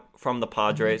lockout from the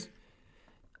Padres? Mm-hmm.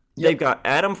 Yep. They've got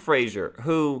Adam Frazier,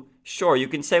 who, sure, you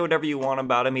can say whatever you want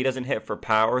about him. He doesn't hit for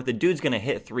power. The dude's going to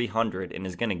hit 300 and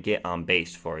is going to get on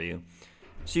base for you.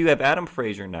 So you have Adam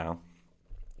Frazier now.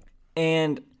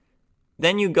 And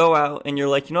then you go out and you're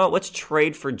like, you know what, let's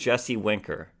trade for Jesse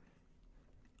Winker,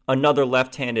 another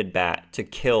left-handed bat to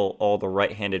kill all the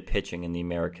right-handed pitching in the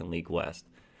American League West.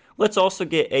 Let's also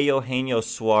get Eugenio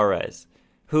Suarez,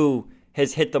 who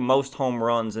has hit the most home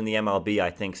runs in the MLB,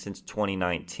 I think, since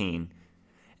 2019.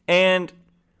 And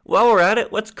while we're at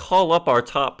it, let's call up our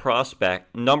top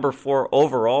prospect, number 4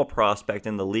 overall prospect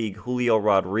in the league, Julio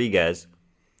Rodriguez.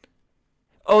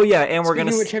 Oh, yeah, and we're going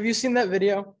to... Have you seen that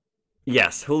video?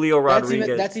 Yes, Julio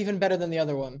Rodriguez. That's even better than the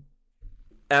other one.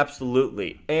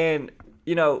 Absolutely. And,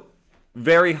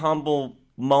 very humble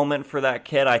moment for that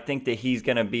kid. I think that he's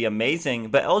going to be amazing.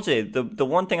 But LJ, the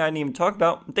one thing I didn't even talk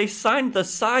about, they signed the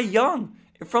Cy Young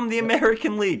from the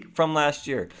American League from last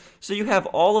year. So you have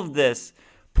all of this,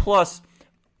 plus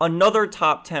another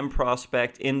top 10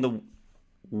 prospect in the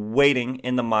waiting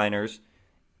in the minors,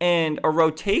 and a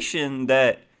rotation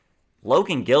that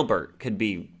Logan Gilbert could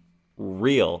be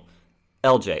real.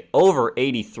 LJ, over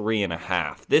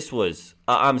 83.5. This was,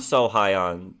 I'm so high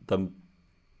on the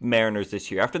Mariners this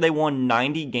year. After they won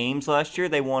 90 games last year,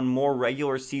 they won more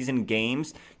regular season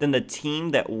games than the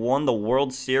team that won the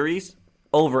World Series,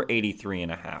 over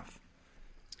 83.5.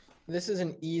 This is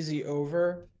an easy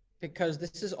over because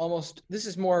this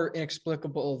is more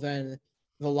inexplicable than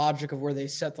the logic of where they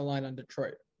set the line on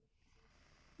Detroit.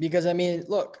 Because,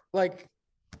 look,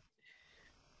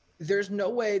 there's no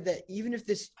way that even if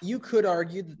you could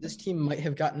argue that this team might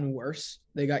have gotten worse.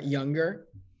 They got younger.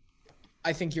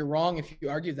 I think you're wrong if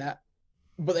you argue that,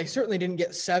 but they certainly didn't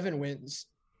get 7 wins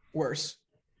worse.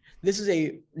 This is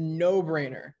a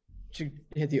no-brainer to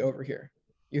hit the over here.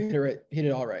 You hit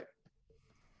it all right.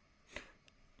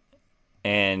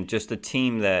 And just a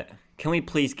team that, can we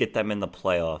please get them in the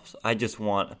playoffs? I just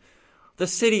want, the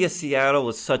city of Seattle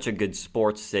is such a good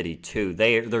sports city too.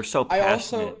 They're so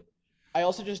passionate. I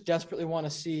also just desperately want to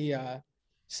see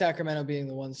Sacramento being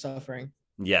the one suffering.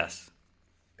 Yes.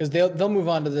 Because they'll move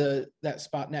on to that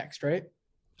spot next, right?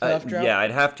 Yeah,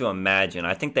 I'd have to imagine.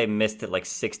 I think they missed it like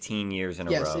 16 years in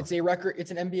a row. Yes, it's a record. It's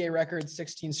an NBA record,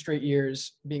 16 straight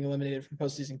years being eliminated from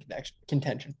postseason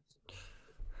contention.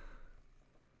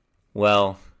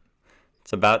 Well,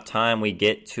 it's about time we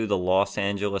get to the Los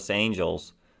Angeles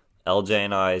Angels, LJ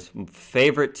and I's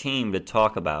favorite team to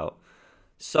talk about.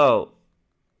 So,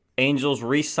 Angels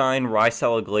re-sign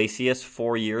Raisel Iglesias,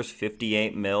 4 years,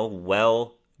 $58 million.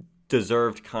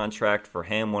 Well-deserved contract for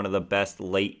him, one of the best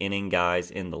late-inning guys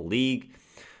in the league.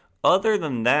 Other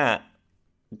than that,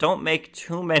 don't make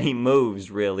too many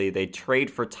moves, really. They trade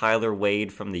for Tyler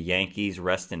Wade from the Yankees.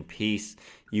 Rest in peace.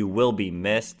 You will be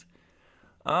missed.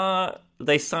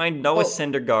 They signed Noah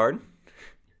Syndergaard.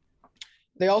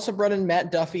 They also brought in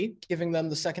Matt Duffy, giving them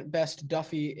the second best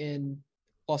Duffy in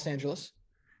Los Angeles.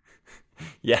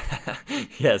 Yeah,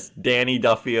 yes, Danny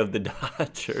Duffy of the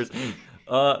Dodgers.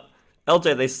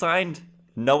 LJ, they signed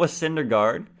Noah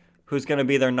Syndergaard, who's going to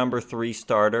be their number 3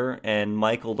 starter, and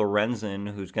Michael Lorenzen,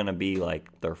 who's going to be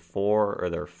like their 4 or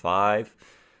their 5.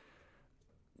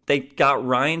 They got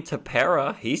Ryan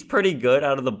Tepera. He's pretty good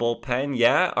out of the bullpen.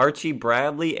 Yeah, Archie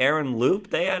Bradley, Aaron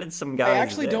Loop. They added some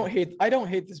guys. I don't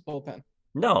hate this bullpen.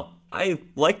 No, I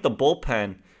like the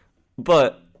bullpen,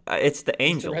 but it's the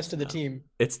Angels. It's the rest of the team.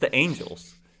 It's the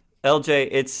Angels. LJ,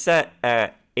 it's set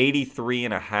at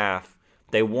 83.5.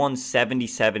 They won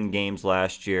 77 games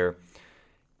last year.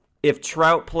 If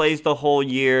Trout plays the whole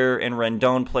year and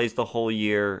Rendon plays the whole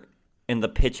year and the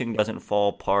pitching doesn't fall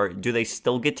apart, do they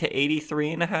still get to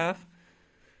 83.5?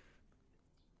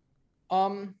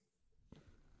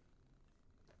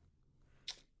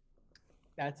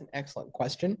 That's an excellent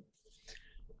question.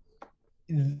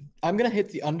 I'm going to hit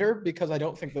the under because I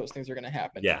don't think those things are going to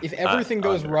happen. Yeah, if everything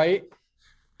goes right,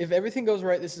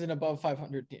 this is an above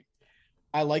 500 team.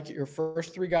 I like your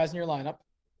first 3 guys in your lineup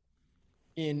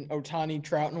in Ohtani,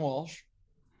 Trout, and Walsh.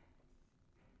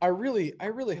 I really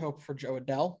hope for Joe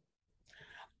Adell.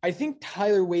 I think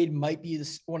Tyler Wade might be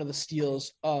one of the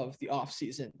steals of the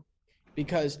offseason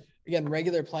because, again,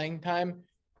 regular playing time,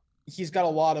 he's got a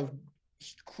lot of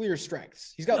clear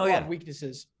strengths. He's got a lot of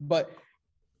weaknesses, but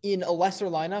in a lesser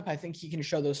lineup, I think he can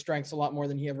show those strengths a lot more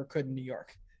than he ever could in New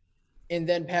York. And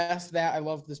then past that, I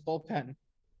love this bullpen.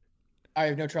 I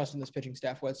have no trust in this pitching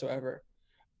staff whatsoever.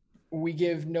 We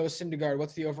give Noah Syndergaard,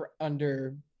 what's the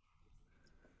over-under?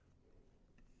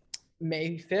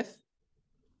 May 5th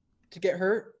to get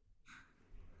hurt?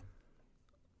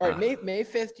 All right, May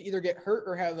 5th to either get hurt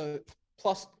or have a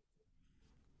 +5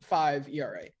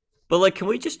 ERA. But, can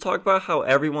we just talk about how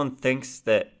everyone thinks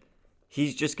that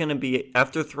he's just going to be,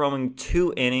 after throwing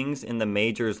 2 innings in the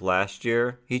majors last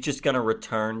year, he's just going to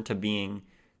return to being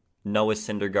Noah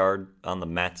Syndergaard on the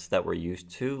Mets that we're used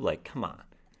to? Come on.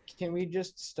 Can we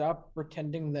just stop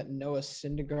pretending that Noah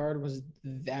Syndergaard was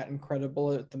that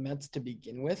incredible at the Mets to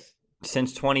begin with?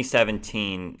 Since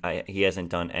 2017, he hasn't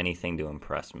done anything to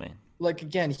impress me. Like,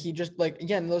 again, he just, like,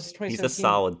 again, those 2017 He's a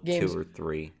solid games, 2 or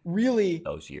 3 really,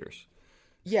 those years.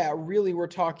 Yeah, really, we're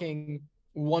talking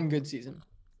one good season.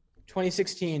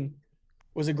 2016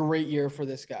 was a great year for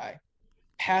this guy.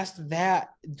 Past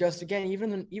that, just again,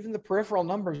 even the peripheral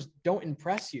numbers don't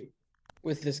impress you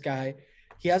with this guy.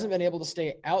 He hasn't been able to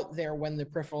stay out there when the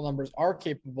peripheral numbers are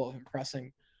capable of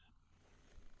impressing.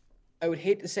 I would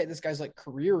hate to say this guy's like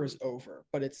career is over,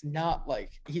 but it's not like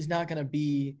he's not going to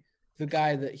be the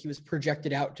guy that he was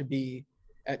projected out to be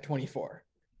at 24.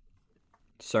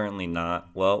 Certainly not.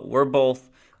 Well, we're both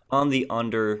on the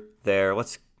under there.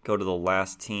 Let's go to the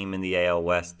last team in the AL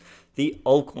West, the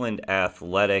Oakland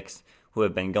Athletics, who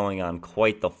have been going on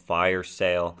quite the fire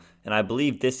sale. And I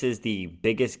believe this is the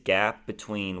biggest gap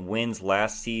between wins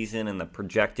last season and the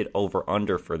projected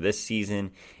over-under for this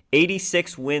season.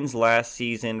 86 wins last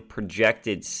season,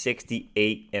 projected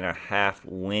 68.5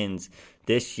 wins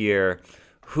this year.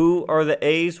 Who are the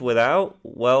A's without?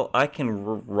 Well, I can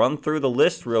run through the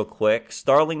list real quick.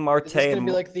 Starling Marte. Is this going to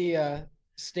be like the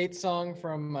state song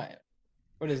from,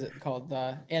 what is it called?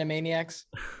 Animaniacs?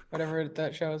 Whatever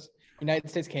that shows. United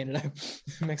States, Canada,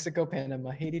 Mexico,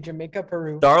 Panama, Haiti, Jamaica,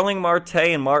 Peru. Starling Marte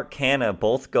and Mark Canha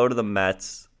both go to the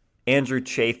Mets. Andrew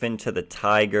Chafin to the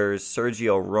Tigers.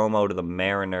 Sergio Romo to the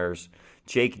Mariners.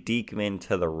 Jake Diekman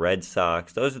to the Red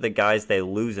Sox. Those are the guys they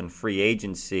lose in free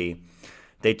agency.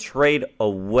 They trade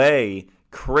away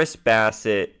Chris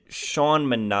Bassett, Sean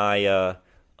Manaea.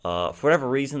 For whatever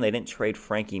reason, they didn't trade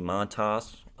Frankie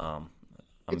Montas.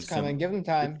 It's coming. Give him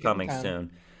time. It's coming soon.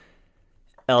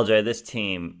 LJ, this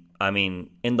team, I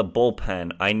mean, in the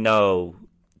bullpen, I know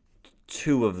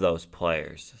 2 of those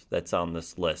players that's on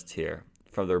this list here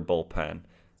from their bullpen.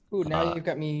 Ooh, now you've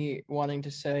got me wanting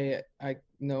to say I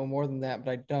know more than that,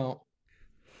 but I don't.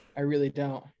 I really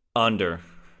don't. Under.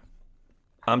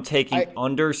 I'm taking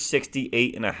under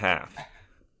 68.5.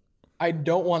 I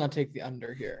don't want to take the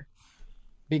under here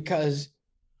because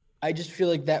I just feel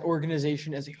like that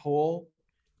organization as a whole,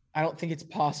 I don't think it's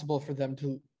possible for them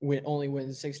to only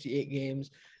win 68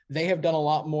 games. They have done a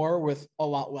lot more with a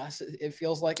lot less, it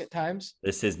feels like at times.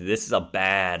 This is a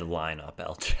bad lineup,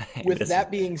 LJ. With that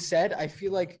being said, I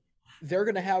feel like they're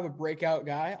going to have a breakout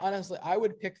guy. Honestly, I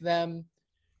would pick them.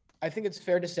 I think it's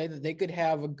fair to say that they could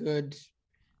have a good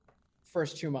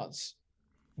first 2 months,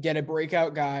 get a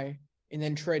breakout guy, and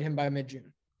then trade him by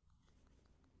mid-June.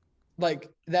 Like,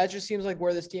 that just seems like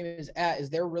where this team is at, is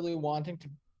they're really wanting to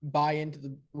buy into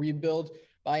the rebuild,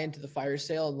 buy into the fire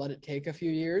sale, and let it take a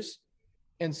few years.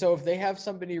 And so if they have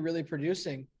somebody really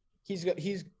producing, his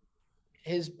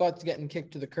butt's getting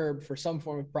kicked to the curb for some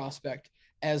form of prospect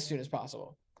as soon as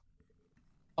possible.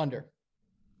 Under.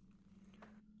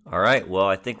 All right. Well,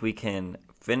 I think we can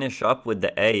finish up with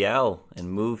the AL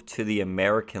and move to the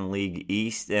American League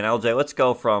East. And LJ, let's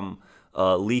go from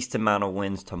least amount of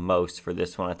wins to most for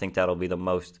this one. I think that'll be the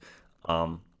most,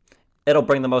 it'll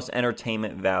bring the most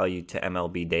entertainment value to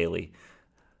MLB Daily.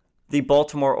 The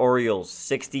Baltimore Orioles,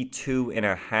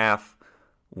 62.5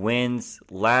 wins.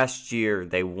 Last year,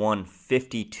 they won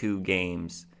 52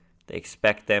 games. They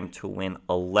expect them to win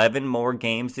 11 more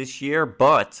games this year,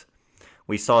 but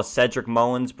we saw Cedric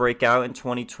Mullins break out in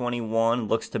 2021,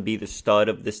 looks to be the stud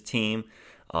of this team.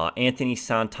 Anthony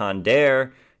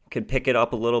Santander could pick it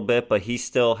up a little bit, but he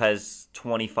still has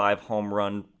 25 home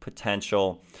run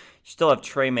potential. You still have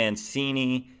Trey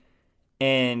Mancini,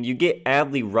 and you get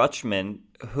Adley Rutschman,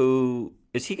 who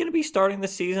is he going to be starting the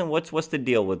season? What's the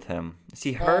deal with him? Is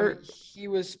he hurt? He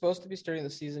was supposed to be starting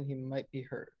the season. He might be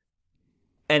hurt.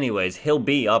 Anyways, he'll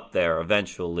be up there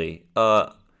eventually.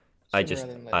 I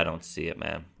don't see it,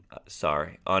 man.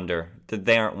 Sorry. Under.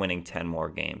 They aren't winning 10 more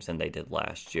games than they did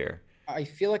last year. I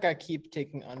feel like I keep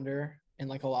taking under and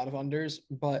like a lot of unders,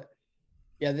 but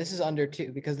yeah, this is under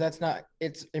too, because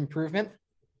it's improvement.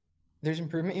 There's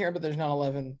improvement here, but there's not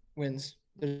 11 wins.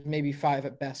 There's maybe 5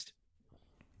 at best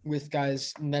with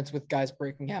guys, and that's with guys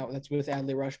breaking out. That's with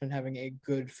Adley Rutschman having a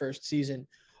good first season.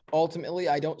 Ultimately,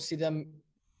 I don't see them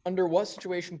under what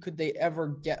situation could they ever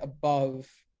get above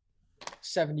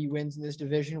 70 wins in this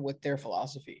division with their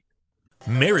philosophy.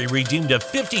 Mary redeemed a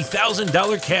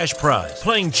 $50,000 cash prize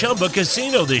playing Chumba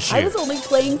Casino this year. I was only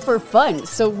playing for fun,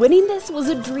 so winning this was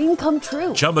a dream come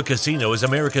true. Chumba Casino is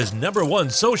America's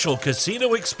 #1 social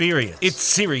casino experience. It's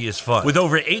serious fun. With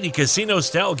over 80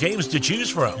 casino-style games to choose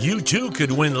from, you too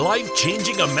could win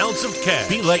life-changing amounts of cash.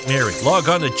 Be like Mary. Log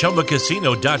on to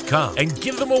ChumbaCasino.com and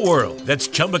give them a whirl. That's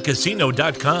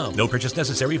ChumbaCasino.com. No purchase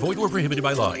necessary. Void where prohibited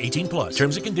by law. 18 plus.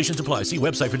 Terms and conditions apply. See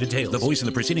website for details. The voice in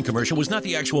the preceding commercial was not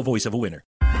the actual voice of a winner.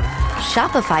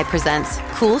 Shopify presents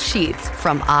cool sheets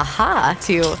from AHA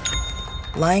to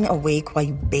lying awake while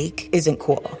you bake isn't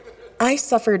cool. I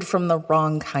suffered from the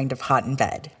wrong kind of hot in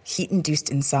bed, heat-induced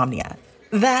insomnia.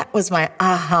 That was my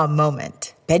aha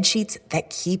moment. Bed sheets that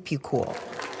keep you cool.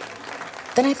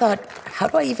 Then I thought, how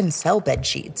do I even sell bed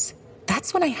sheets?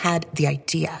 That's when I had the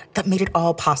idea that made it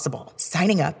all possible,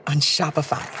 signing up on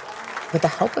Shopify. With the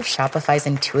help of Shopify's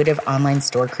intuitive online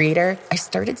store creator, I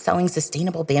started selling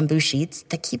sustainable bamboo sheets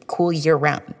that keep cool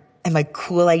year-round. And my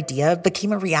cool idea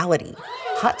became a reality.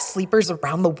 Hot sleepers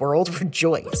around the world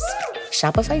rejoice.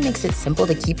 Shopify makes it simple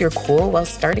to keep your cool while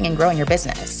starting and growing your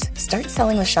business. Start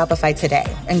selling with Shopify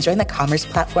today and join the commerce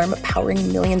platform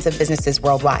powering millions of businesses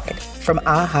worldwide. From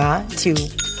AHA to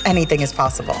anything is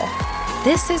possible.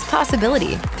 This is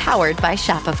Possibility, powered by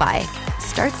Shopify.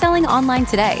 Start selling online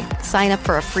today. Sign up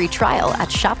for a free trial at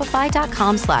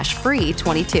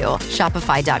shopify.com/free22.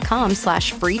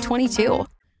 Shopify.com/free22.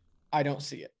 I don't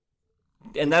see it.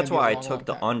 And that's why I took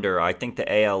the under. I think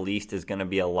the AL East is going to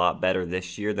be a lot better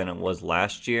this year than it was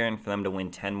last year. And for them to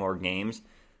win 10 more games,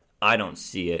 I don't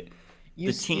see it.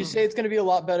 You say it's going to be a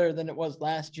lot better than it was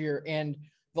last year. And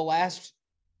the last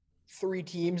 3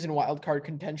 teams in wild card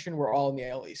contention were all in the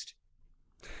AL East.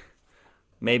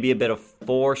 Maybe a bit of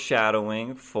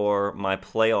foreshadowing for my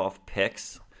playoff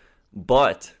picks,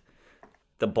 but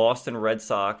the Boston Red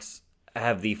Sox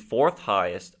have the 4th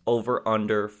highest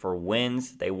over-under for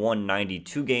wins. They won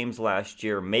 92 games last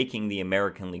year, making the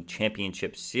American League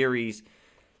Championship Series.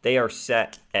 They are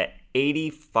set at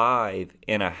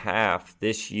 85.5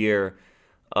 this year.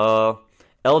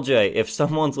 LJ, if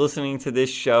someone's listening to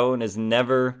this show and has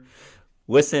never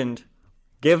listened,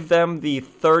 give them the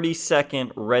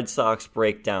 30-second Red Sox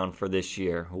breakdown for this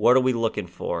year. What are we looking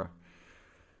for?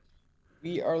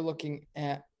 We are looking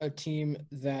at a team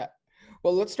that,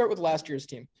 well, let's start with last year's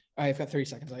team. All right, I've got 30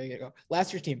 seconds. I gotta go.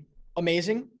 Last year's team,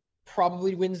 amazing.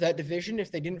 Probably wins that division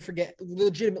if they didn't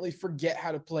legitimately forget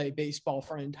how to play baseball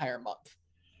for an entire month.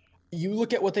 You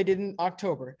look at what they did in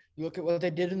October. You look at what they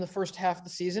did in the first half of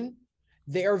the season.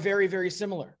 They are very, very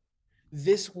similar.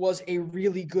 This was a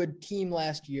really good team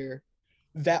last year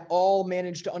that all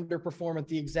managed to underperform at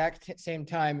the exact same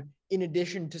time, in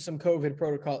addition to some COVID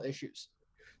protocol issues.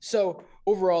 So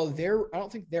overall, I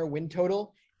don't think their win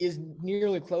total is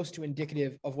nearly close to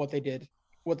indicative of what they did,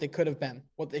 what they could have been,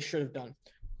 what they should have done.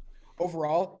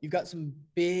 Overall, you've got some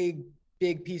big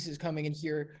pieces coming in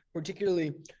here,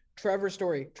 particularly Trevor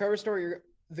Story. Trevor Story,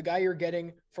 the guy you're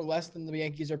getting for less than the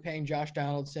Yankees are paying Josh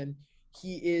Donaldson.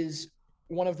 He is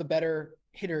one of the better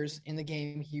hitters in the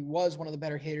game. He was one of the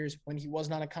better hitters when he was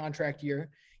not a contract year.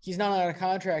 He's not on a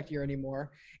contract year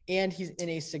anymore, and he's in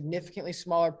a significantly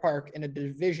smaller park in a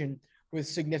division with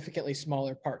significantly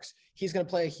smaller parks. He's going to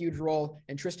play a huge role,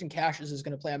 and Tristan Cashes is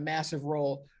going to play a massive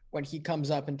role when he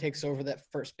comes up and takes over that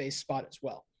first base spot as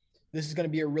well. This is going to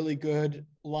be a really good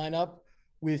lineup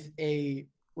with a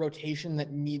rotation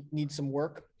that needs some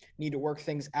work, need to work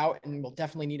things out, and will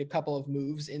definitely need a couple of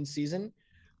moves in season.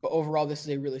 But overall, this is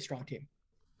a really strong team.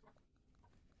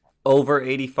 Over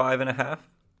 85.5?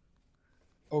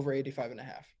 Over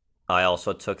 85.5. I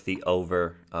also took the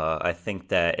over. I think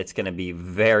that it's going to be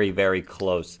very, very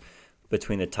close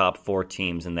between the top 4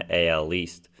 teams in the AL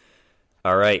East.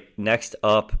 All right, next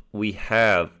up we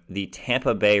have the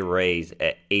Tampa Bay Rays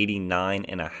at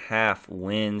 89.5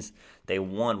 wins. They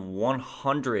won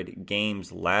 100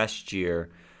 games last year,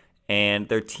 and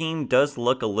their team does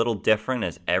look a little different,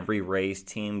 as every Rays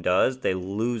team does. They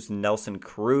lose Nelson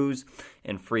Cruz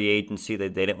in free agency. They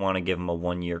didn't want to give him a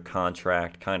 1-year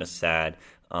contract. Kind of sad.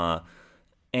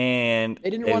 And they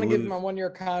didn't want to give him a 1-year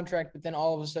contract, but then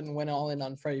all of a sudden went all in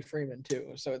on Freddie Freeman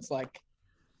too. So it's like,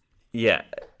 yeah,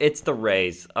 it's the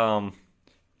Rays.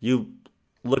 You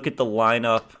look at the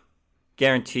lineup.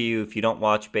 Guarantee you, if you don't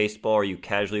watch baseball or you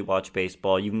casually watch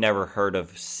baseball, you've never heard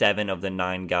of 7 of the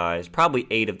 9 guys, probably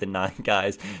 8 of the 9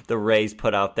 guys the Rays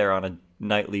put out there on a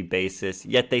nightly basis.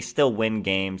 Yet they still win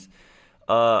games.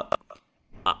 I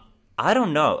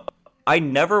don't know. I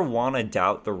never want to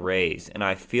doubt the Rays, and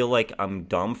I feel like I'm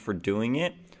dumb for doing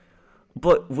it.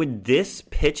 But with this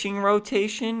pitching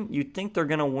rotation, you'd think they're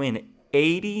going to win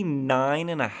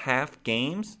 89.5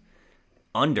 games?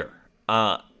 Under.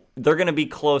 they're going to be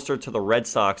closer to the Red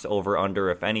Sox over-under,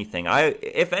 if anything.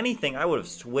 I would have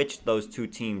switched those two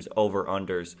teams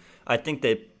over-unders. I think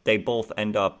that they both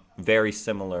end up very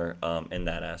similar in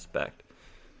that aspect.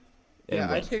 Yeah,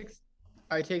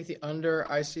 I take the under.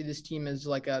 I see this team as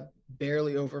like a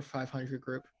barely over 500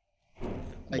 group.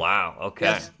 Wow,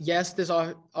 okay. Yes, this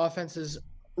offense is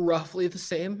roughly the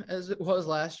same as it was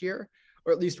last year,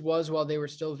 or at least was while they were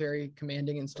still very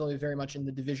commanding and still very much in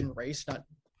the division race, not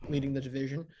leading the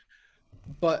division.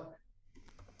 But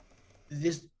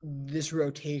this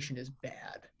rotation is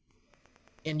bad.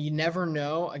 And you never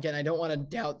know. Again, I don't want to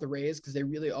doubt the Rays because they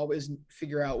really always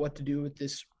figure out what to do with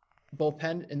this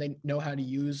bullpen, and they know how to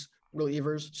use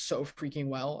relievers so freaking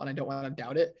well, and I don't want to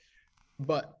doubt it.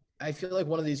 But I feel like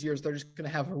one of these years they're just going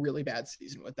to have a really bad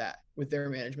season with their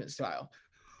management style.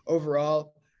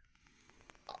 Overall,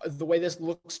 the way this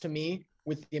looks to me,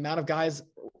 with the amount of guys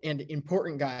and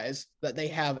important guys that they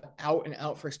have out and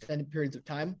out for extended periods of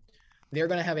time, they're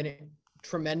going to have a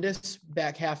tremendous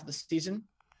back half of the season.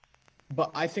 But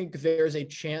I think there's a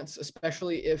chance,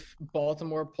 especially if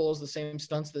Baltimore pulls the same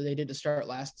stunts that they did to start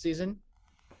last season,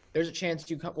 there's a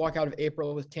chance you walk out of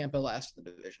April with Tampa last in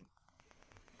the division.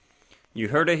 You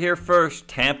heard it here first.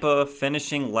 Tampa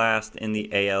finishing last in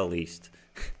the AL East.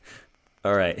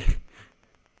 All right.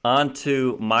 On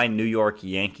to my New York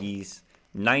Yankees.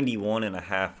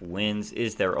 91.5 wins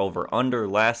is their over-under.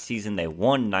 Last season, they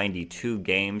won 92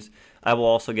 games. I will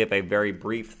also give a very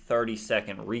brief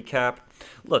 30-second recap.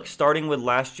 Look, starting with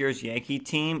last year's Yankee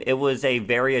team, it was a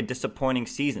very disappointing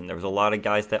season. There was a lot of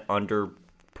guys that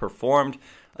underperformed.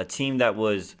 A team that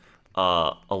was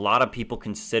a lot of people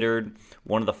considered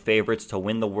one of the favorites to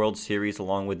win the World Series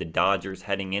along with the Dodgers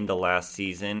heading into last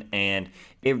season, and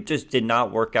it just did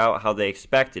not work out how they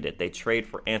expected it. They trade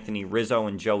for Anthony Rizzo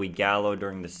and Joey Gallo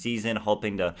during the season,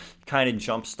 hoping to kind of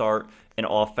jumpstart an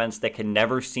offense that can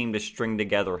never seem to string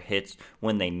together hits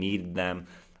when they needed them.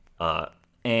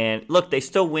 And look, they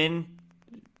still win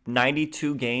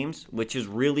 92 games, which is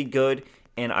really good.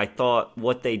 And I thought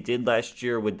what they did last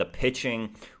year with the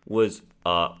pitching was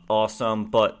awesome.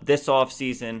 But this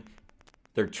offseason,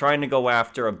 they're trying to go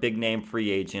after a big-name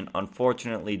free agent.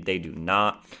 Unfortunately, they do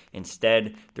not.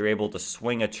 Instead, they're able to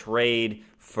swing a trade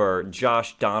for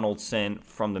Josh Donaldson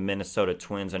from the Minnesota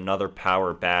Twins, another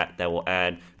power bat that will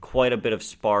add quite a bit of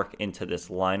spark into this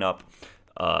lineup.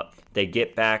 They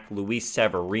get back Luis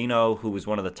Severino, who was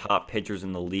one of the top pitchers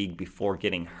in the league before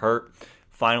getting hurt.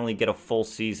 Finally get a full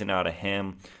season out of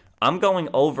him. I'm going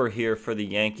over here for the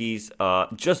Yankees,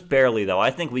 just barely, though.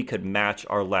 I think we could match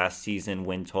our last season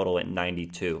win total at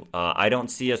 92. I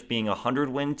don't see us being a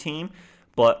 100-win team,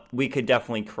 but we could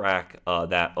definitely crack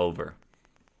that over.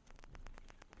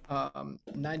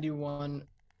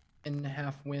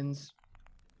 91.5 wins.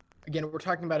 Again, we're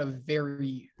talking about a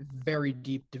very, very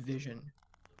deep division.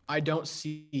 I don't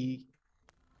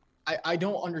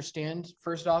understand,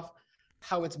 first off,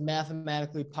 how it's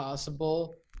mathematically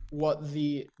possible what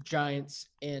the Giants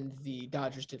and the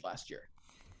Dodgers did last year.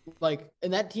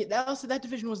 And that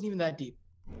division wasn't even that deep.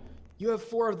 You have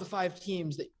 4 of the 5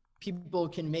 teams that people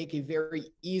can make a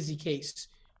very easy case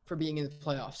for being in the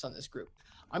playoffs on this group.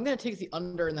 I'm going to take the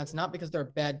under, and that's not because they're a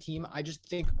bad team. I just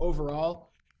think overall,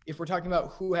 if we're talking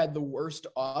about who had the worst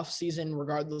offseason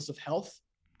regardless of health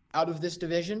out of this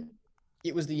division,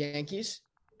 it was the Yankees.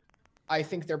 I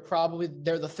think they're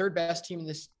the third best team in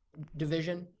this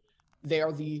division. They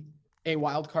are a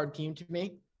wild card team to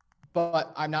me,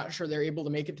 but I'm not sure they're able to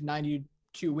make it to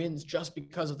 92 wins just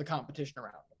because of the competition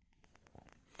around them.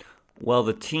 Well,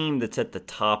 the team that's at the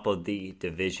top of the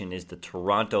division is the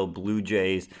Toronto Blue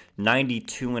Jays.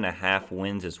 92.5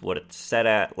 wins is what it's set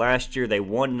at. Last year, they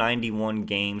won 91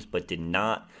 games but did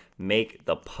not make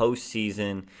the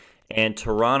postseason. And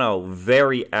Toronto,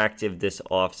 very active this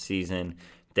offseason.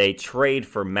 They trade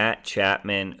for Matt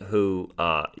Chapman, who,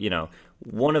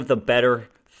 one of the better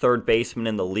third basemen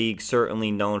in the league,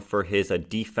 certainly known for his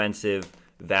defensive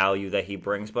value that he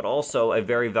brings, but also a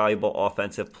very valuable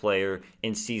offensive player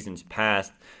in seasons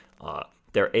past.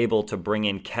 They're able to bring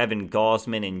in Kevin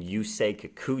Gausman and Yusei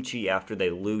Kikuchi after they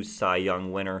lose Cy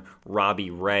Young winner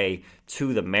Robbie Ray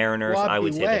to the Mariners.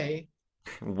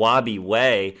 Wabi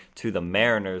Way to the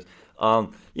Mariners.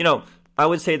 I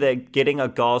would say that getting a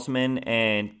Gausman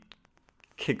and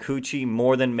Kikuchi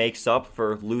more than makes up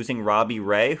for losing Robbie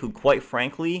Ray, who quite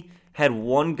frankly had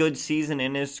one good season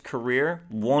in his career,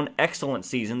 one excellent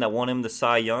season that won him the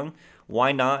Cy Young.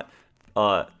 Why not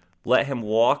let him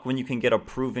walk when you can get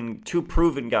two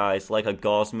proven guys like a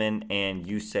Gausman and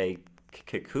Yusei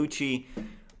Kikuchi?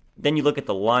 Then you look at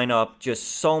the lineup, just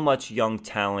so much young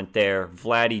talent there.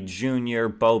 Vladdy Jr.,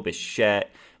 Bo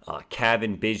Bichette,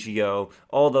 Kevin Biggio,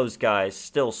 all those guys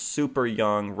still super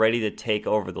young, ready to take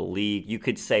over the league. You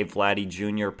could say Vladdy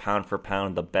Jr., pound for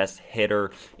pound, the best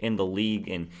hitter in the league,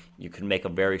 and you could make a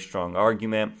very strong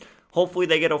argument. Hopefully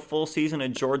they get a full season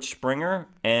of George Springer,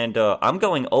 and I'm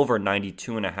going over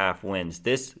 92.5 wins.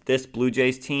 This Blue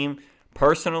Jays team,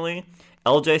 personally,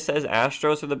 LJ says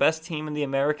Astros are the best team in the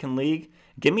American League.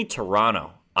 Give me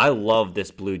Toronto. I love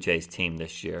this Blue Jays team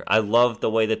this year. I love the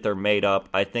way that they're made up.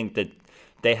 I think that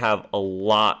they have a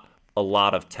lot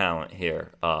of talent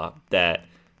here that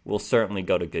will certainly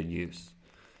go to good use.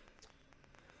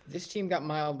 This team got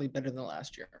mildly better than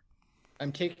last year.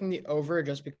 I'm taking the over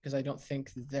just because I don't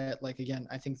think that, like, again,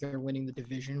 I think they're winning the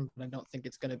division, but I don't think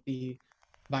it's going to be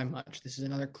by much. This is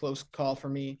another close call for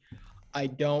me. I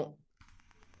don't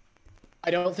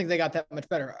think they got that much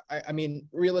better. I mean,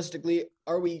 realistically,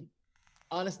 are we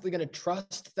honestly going to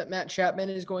trust that Matt Chapman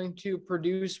is going to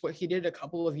produce what he did a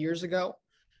couple of years ago?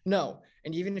 No.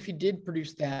 And even if he did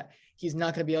produce that, he's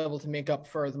not going to be able to make up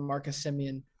for the Marcus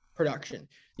Semien production.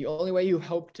 The only way you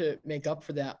hope to make up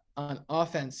for that on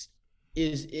offense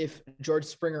is if George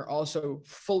Springer also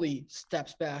fully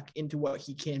steps back into what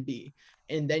he can be.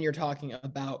 And then you're talking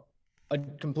about a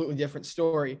completely different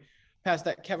story. Past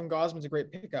that, Kevin Gausman's a great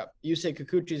pickup. Yusei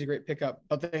Kikuchi's a great pickup,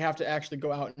 but they have to actually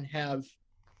go out and have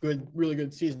really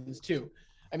good seasons too.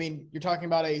 I mean, you're talking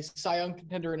about a Cy Young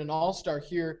contender and an all-star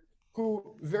here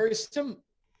who very similar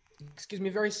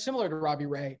to Robbie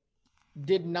Ray,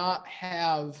 did not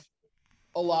have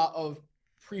a lot of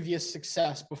previous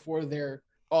success before their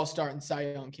all-star and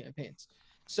Cy Young campaigns.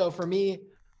 So for me,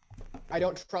 I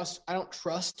don't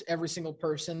trust every single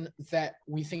person that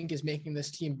we think is making this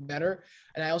team better.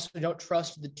 And I also don't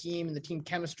trust the team and the team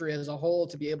chemistry as a whole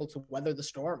to be able to weather the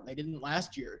storm. They didn't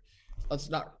last year. Let's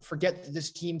not forget that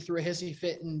this team threw a hissy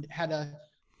fit and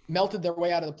melted their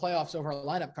way out of the playoffs over a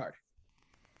lineup card.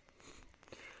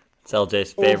 It's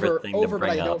LJ's favorite thing to bring but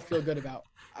I up. don't feel good about.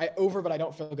 But I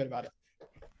don't feel good about it.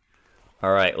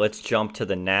 All right, let's jump to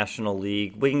the National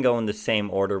League. We can go in the same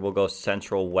order. We'll go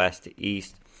Central, West,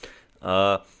 East.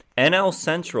 NL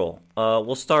Central.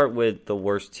 We'll start with the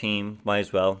worst team. Might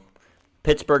as well.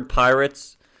 Pittsburgh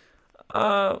Pirates.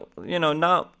 Not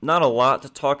a lot to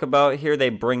talk about here. They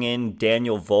bring in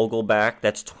Daniel Vogelbach.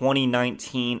 That's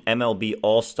 2019 MLB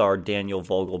All-Star Daniel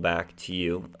Vogelbach to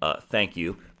you. Thank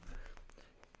you.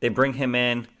 They bring him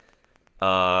in.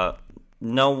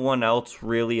 No one else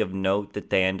really of note that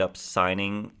they end up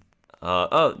signing.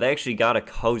 They actually got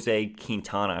a Jose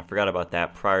Quintana. I forgot about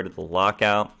that prior to the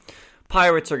lockout.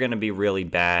 Pirates are going to be really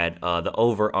bad. The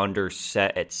over-under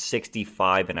set at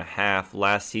 65.5.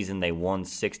 Last season they won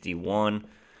 61.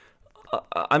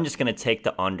 I'm just going to take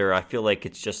the under. I feel like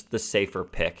it's just the safer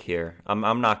pick here.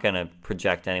 I'm not going to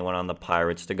project anyone on the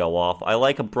Pirates to go off. I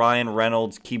like a Brian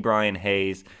Reynolds, Ke'Bryan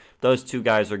Hayes. Those two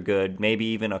guys are good. Maybe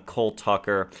even a Cole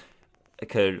Tucker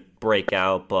could break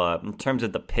out. But in terms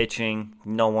of the pitching,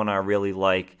 no one I really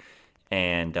like.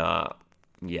 And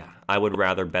I would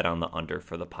rather bet on the under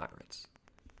for the Pirates.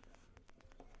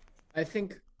 I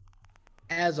think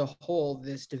as a whole,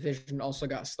 this division also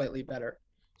got slightly better.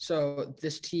 So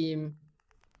this team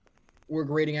we're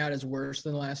grading out as worse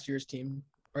than last year's team,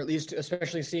 or at least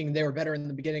especially seeing they were better in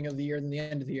the beginning of the year than the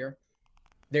end of the year.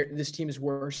 This team is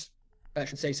worse. That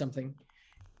should say something.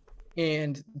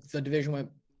 And the division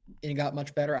went and got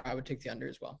much better. I would take the under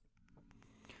as well.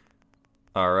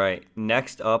 All right.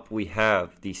 Next up, we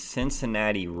have the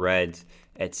Cincinnati Reds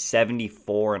at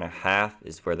 74.5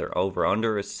 is where their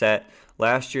over-under is set.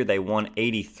 Last year, they won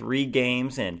 83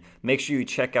 games. And make sure you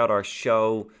check out our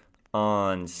show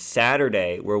on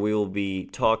Saturday where we will be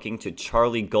talking to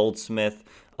Charlie Goldsmith,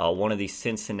 one of the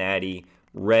Cincinnati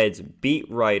Reds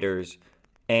beat writers.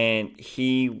 And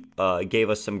he gave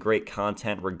us some great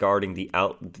content regarding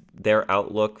their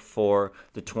outlook for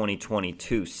the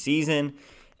 2022 season.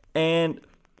 And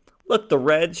look, the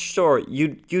Reds, sure, you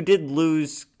did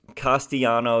lose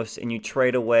Castellanos and you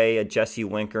trade away a Jesse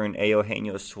Winker and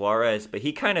Eugenio Suarez, but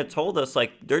he kind of told us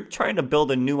like they're trying to build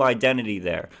a new identity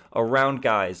there around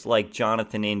guys like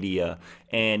Jonathan India,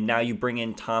 and now you bring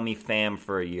in Tommy Pham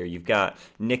for a year. You've got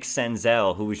Nick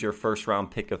Senzel, who was your first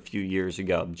round pick a few years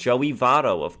ago. Joey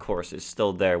Votto, of course, is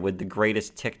still there with the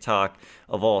greatest TikTok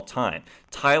of all time.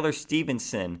 Tyler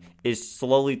Stevenson is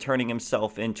slowly turning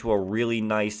himself into a really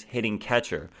nice hitting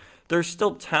catcher. There's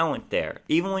still talent there.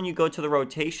 Even when you go to the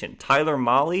rotation, Tyler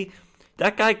Mahle,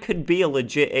 that guy could be a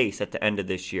legit ace at the end of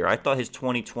this year. I thought his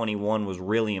 2021 was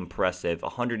really impressive.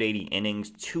 180 innings,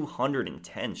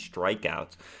 210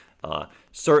 strikeouts.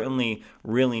 Certainly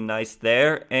really nice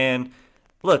there. And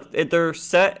look, they're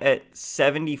set at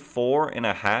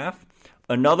 74.5.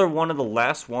 another one of the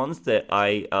last ones that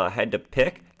I had to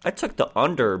pick. I took the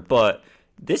under, but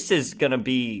this is going to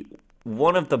be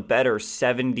one of the better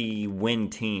 70-win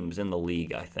teams in the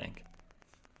league, I think.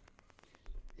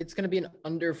 It's going to be an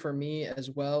under for me as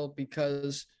well,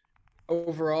 because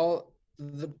overall,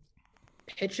 the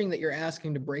pitching that you're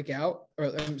asking to break out, or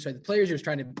I'm sorry, the players you're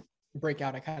trying to break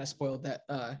out, I kind of spoiled that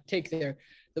take there.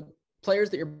 The players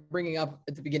that you're bringing up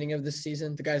at the beginning of this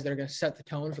season, the guys that are going to set the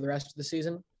tone for the rest of the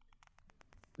season,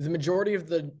 the majority of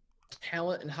the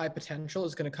talent and high potential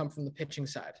is going to come from the pitching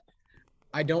side.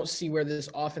 I don't see where this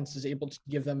offense is able to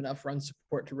give them enough run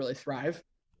support to really thrive.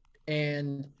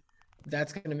 And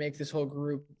that's going to make this whole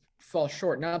group fall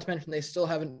short. Not to mention they still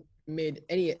haven't made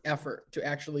any effort to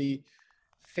actually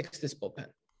fix this bullpen.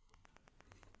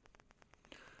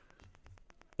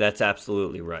 That's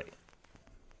absolutely right.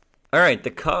 All right,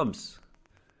 the Cubs.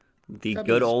 The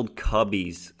good old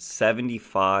Cubbies,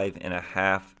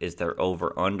 75.5 is their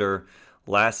over-under.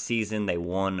 Last season, they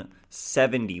won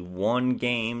 71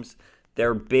 games.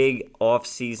 Their big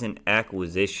offseason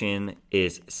acquisition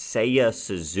is Seiya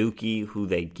Suzuki, who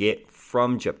they get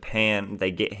from Japan.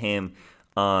 They get him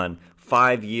on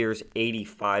 5 years,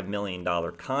 $85 million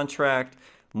contract.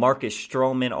 Marcus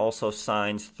Stroman also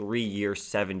signs 3 year,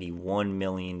 $71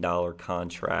 million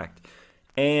contract.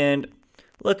 And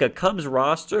look, a Cubs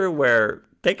roster where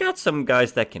they got some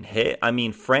guys that can hit. I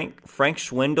mean, Frank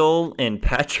Schwindel and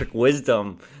Patrick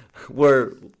Wisdom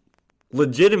were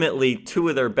legitimately two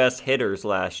of their best hitters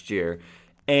last year.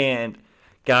 And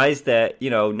guys that,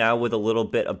 now with a little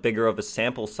bit bigger of a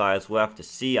sample size, we'll have to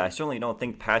see. I certainly don't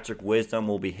think Patrick Wisdom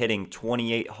will be hitting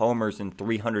 28 homers and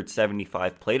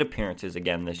 375 plate appearances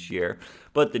again this year.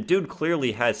 But the dude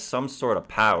clearly has some sort of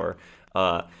power.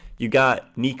 You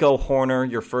got Nico Horner,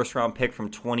 your first-round pick from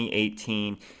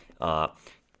 2018.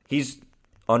 He's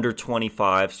under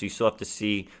 25, so you still have to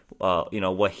see,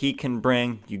 what he can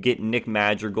bring. You get Nick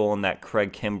Madrigal in that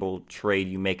Craig Kimbrell trade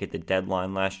you make at the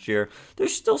deadline last year.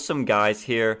 There's still some guys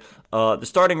here. The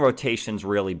starting rotation's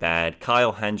really bad.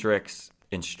 Kyle Hendricks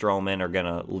and Stroman are going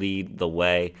to lead the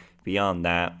way. Beyond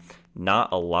that, not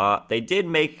a lot. They did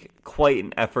make quite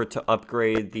an effort to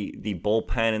upgrade the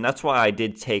bullpen, and that's why I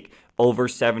did take over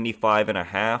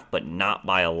 75.5, but not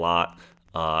by a lot.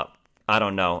 I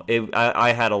don't know.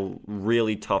 I had a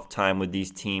really tough time with these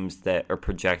teams that are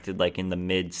projected like in the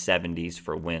mid-70s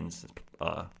for wins.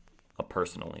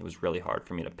 Personally, it was really hard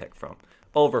for me to pick from.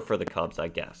 Over for the Cubs, I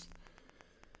guess.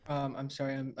 I'm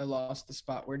sorry, I lost the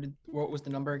spot. What was the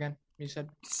number again? You said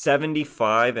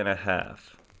 75.5.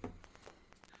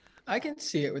 I can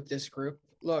see it with this group.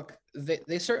 Look,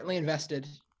 they certainly invested,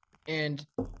 and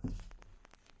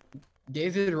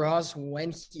David Ross,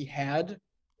 when he had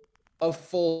a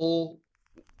full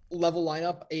level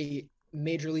lineup, a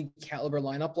major league caliber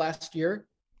lineup last year,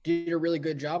 did a really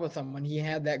good job with them. When he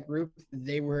had that group,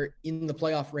 they were in the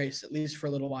playoff race, at least for a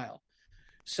little while.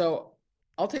 So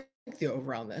I'll take the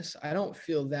over on this. I don't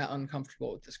feel that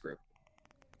uncomfortable with this group.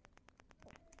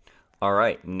 All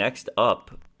right, next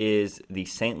up is the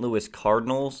St. Louis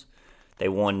Cardinals. They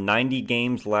won 90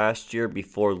 games last year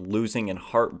before losing in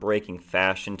heartbreaking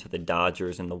fashion to the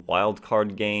Dodgers in the wild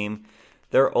card game.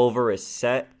 Their over is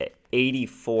set at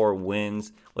 84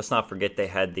 wins. Let's not forget they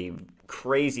had the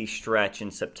crazy stretch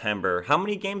in September. How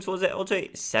many games was it,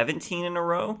 LJ? 17 in a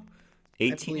row?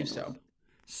 18? I believe so.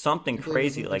 Something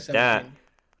crazy like 17. That.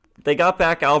 They got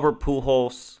back Albert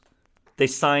Pujols. They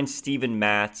signed Steven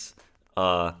Matz.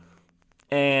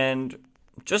 And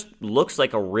just looks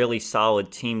like a really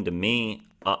solid team to me.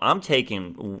 I'm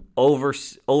taking over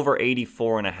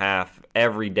 84.5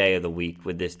 every day of the week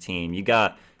with this team. You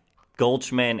got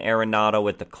Goldschmidt and Arenado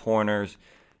at the corners.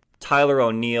 Tyler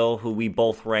O'Neill, who we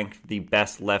both ranked the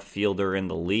best left fielder in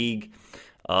the league.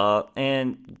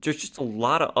 And there's just a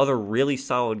lot of other really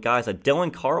solid guys.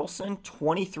 Dylan Carlson,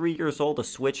 23 years old, a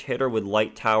switch hitter with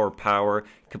light tower power.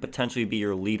 Could potentially be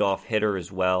your leadoff hitter as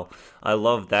well. I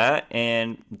love that.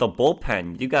 And the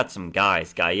bullpen, you got some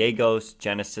guys. Gallegos,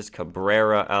 Genesis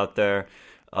Cabrera out there.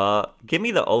 Give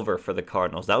me the over for the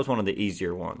Cardinals. That was one of the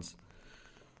easier ones.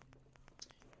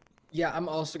 Yeah, I'm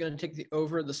also going to take the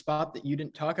over. The spot that you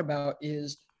didn't talk about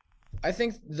is, I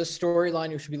think the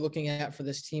storyline you should be looking at for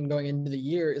this team going into the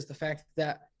year is the fact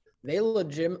that they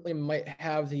legitimately might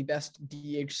have the best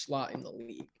DH slot in the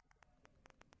league.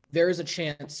 There is a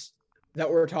chance that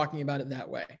we're talking about it that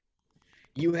way.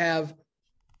 You have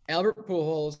Albert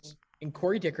Pujols and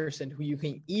Corey Dickerson, who you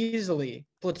can easily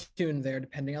platoon there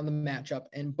depending on the matchup,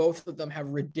 and both of them have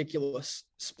ridiculous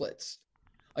splits.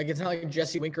 Like, it's not like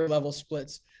Jesse Winker level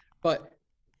splits, but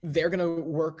they're going to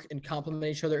work and complement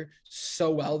each other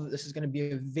so well that this is going to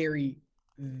be a very,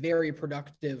 very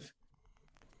productive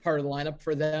part of the lineup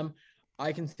for them.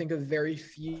 I can think of very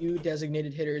few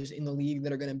designated hitters in the league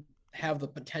that are going to have the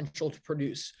potential to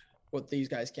produce what these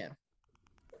guys can.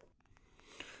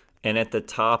 And at the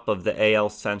top of the AL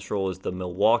Central is the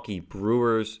Milwaukee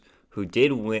Brewers, who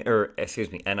did win,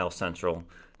 NL Central.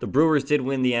 The Brewers did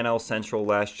win the NL Central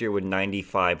last year with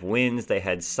 95 wins. They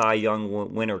had Cy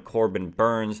Young winner Corbin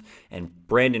Burns and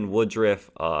Brandon Woodruff.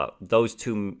 Woodruff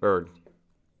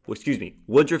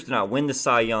did not win the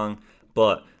Cy Young,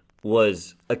 but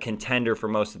was a contender for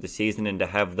most of the season. And to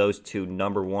have those two,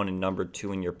 number one and number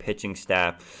two, in your pitching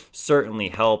staff certainly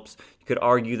helps. You could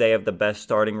argue they have the best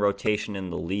starting rotation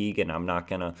in the league, and I'm not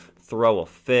going to throw a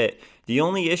fit. The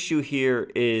only issue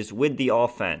here is with the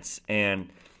offense, and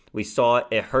we saw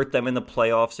it hurt them in the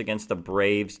playoffs against the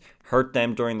Braves, hurt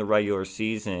them during the regular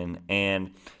season,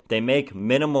 and they make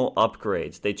minimal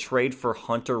upgrades. They trade for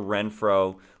Hunter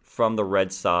Renfroe from the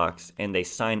Red Sox, and they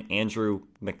sign Andrew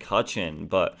McCutchen.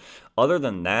 But other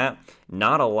than that,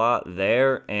 not a lot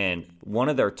there. And one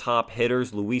of their top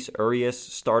hitters, Luis Urias,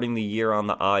 starting the year on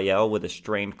the IL with a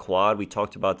strained quad. We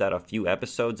talked about that a few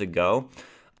episodes ago.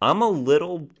 I'm a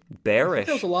little bearish.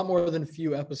 That was a lot more than a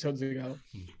few episodes ago.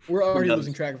 We're already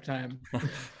losing track of time.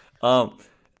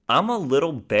 I'm a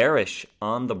little bearish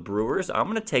on the Brewers. I'm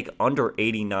going to take under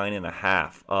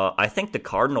 89.5. I think the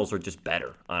Cardinals are just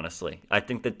better, honestly. I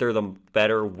think that they're the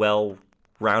better,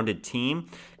 well-rounded team.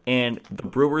 And the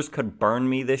Brewers could burn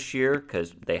me this year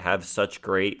because they have such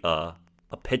great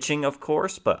pitching, of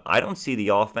course. But I don't see the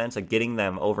offense of getting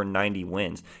them over 90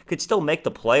 wins. Could still make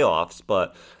the playoffs,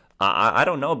 but I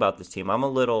don't know about this team. I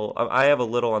have a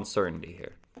little uncertainty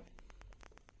here.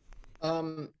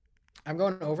 I'm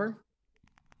going over.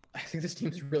 I think this team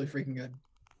is really freaking good.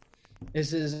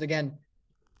 This is, again,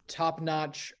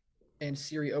 top-notch, and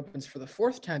Siri opens for the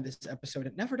fourth time this episode.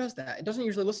 It never does that. It doesn't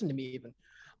usually listen to me even.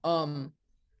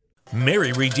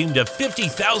 Mary redeemed a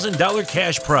 $50,000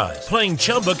 cash prize playing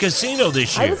Chumba Casino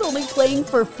this year. I was only playing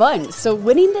for fun, so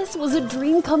winning this was a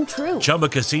dream come true. Chumba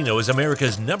Casino is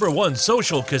America's #1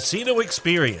 social casino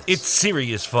experience. It's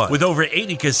serious fun. With over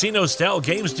 80 casino-style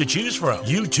games to choose from,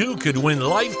 you too could win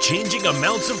life-changing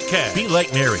amounts of cash. Be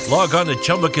like Mary. Log on to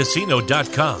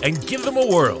ChumbaCasino.com and give them a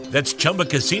whirl. That's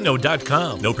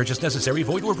ChumbaCasino.com. No purchase necessary.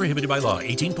 Void where prohibited by law.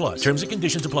 18+. Terms and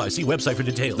conditions apply. See website for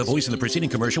details. The voice in the preceding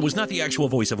commercial was not the actual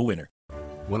voice of a winner.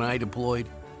 When I deployed,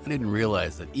 I didn't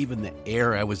realize that even the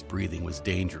air I was breathing was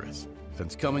dangerous.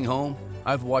 Since coming home,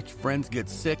 I've watched friends get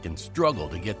sick and struggle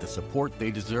to get the support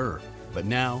they deserve. But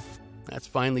now, that's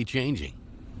finally changing.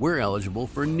 We're eligible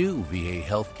for new VA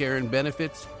healthcare and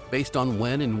benefits based on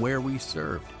when and where we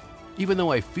served. Even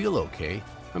though I feel okay,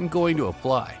 I'm going to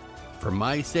apply. For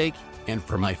my sake and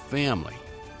for my family.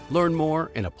 Learn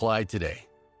more and apply today.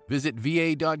 Visit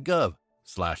va.gov/PACT.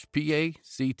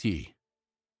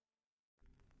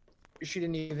 She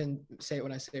didn't even say it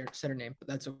when I said her name, but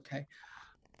that's okay.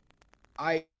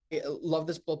 I love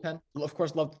this bullpen. Of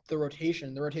course, love the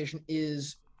rotation. The rotation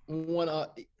is one of,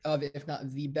 if not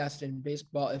the best in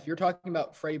baseball. If you're talking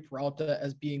about Freddie Peralta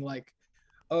as being like,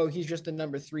 oh, he's just the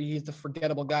number 3, he's the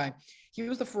forgettable guy. He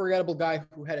was the forgettable guy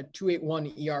who had a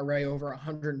 2.81 ERA over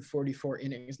 144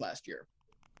 innings last year.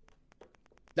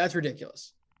 That's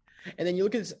ridiculous. And then you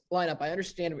look at this lineup. I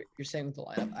understand what you're saying with the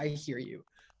lineup. I hear you.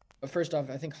 But first off,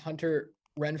 I think Hunter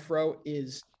Renfroe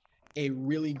is a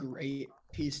really great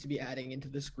piece to be adding into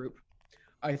this group.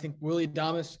 I think Willy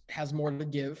Adames has more to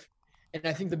give. And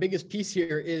I think the biggest piece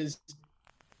here is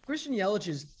Christian Yelich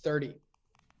is 30.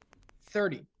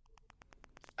 30.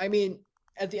 I mean,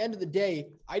 at the end of the day,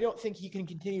 I don't think he can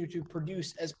continue to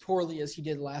produce as poorly as he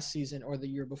did last season or the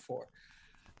year before.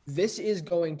 This is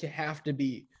going to have to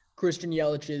be Christian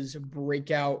Yelich's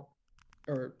breakout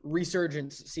or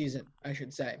resurgence season, I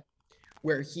should say,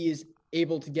 where he is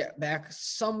able to get back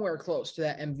somewhere close to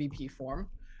that MVP form.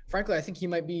 Frankly, I think he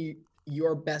might be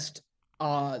your best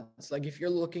odds. Like if you're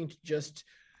looking to just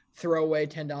throw away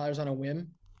 $10 on a whim,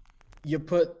 you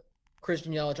put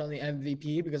Christian Yelich on the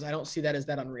MVP because I don't see that as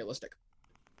that unrealistic.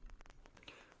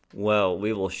 Well,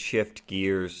 we will shift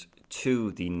gears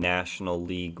to the National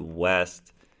League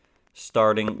West,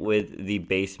 starting with the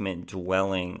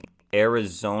basement-dwelling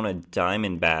Arizona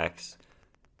Diamondbacks.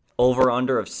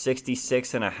 Over-under of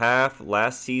 66.5.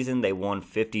 Last season, they won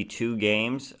 52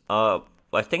 games.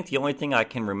 I think the only thing I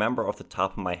can remember off the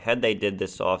top of my head they did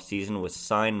this offseason was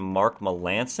sign Mark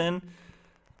Melancon.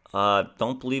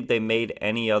 Don't believe they made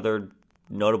any other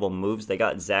notable moves. They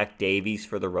got Zach Davies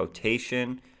for the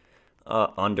rotation.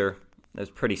 Under.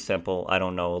 It's pretty simple. I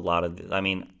don't know a lot of this. I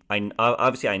mean,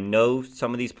 I know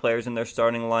some of these players in their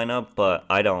starting lineup, but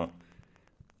I don't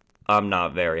I'm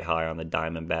not very high on the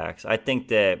Diamondbacks. I think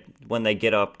that when they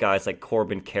get up guys like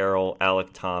Corbin Carroll, Alec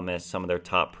Thomas, some of their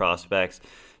top prospects,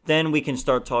 then we can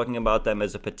start talking about them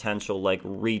as a potential like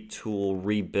retool,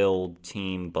 rebuild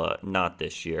team, but not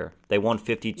this year. They won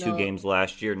 52 games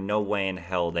last year. No way in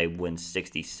hell they win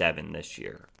 67 this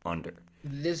year under.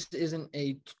 This isn't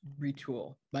a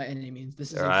retool by any means.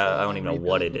 This is I don't even know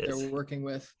what it is. They're working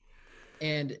with,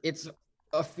 and it's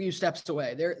a few steps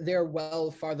away. They're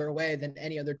well farther away than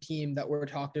any other team that we're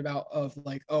talking about of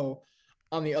like, oh,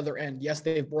 on the other end. Yes,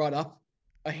 they've brought up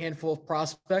a handful of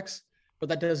prospects, but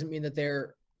that doesn't mean that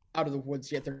they're out of the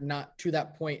woods yet. They're not to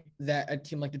that point that a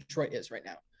team like Detroit is right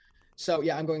now. So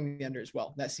yeah, I'm going the under as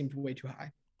well. That seemed way too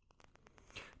high.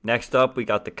 Next up, we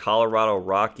got the Colorado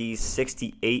Rockies,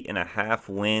 68.5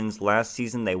 wins. Last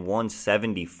season, they won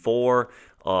 74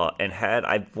 and had,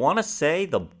 I want to say,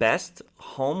 the best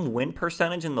home win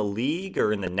percentage in the league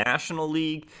or in the National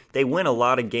League. They win a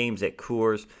lot of games at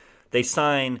Coors. They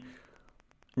sign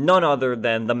none other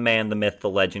than the man, the myth,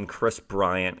 the legend, Kris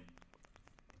Bryant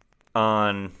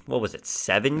on,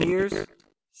 7 years?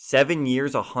 7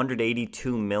 years,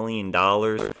 $182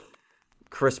 million.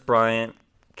 Kris Bryant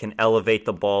can elevate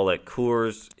the ball at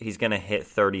Coors. He's going to hit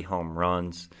 30 home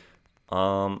runs.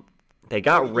 They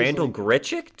got Randal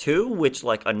Grichuk, too, which,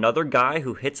 like, another guy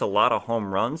who hits a lot of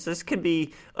home runs. This could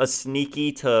be a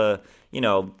sneaky to,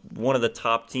 one of the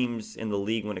top teams in the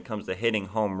league when it comes to hitting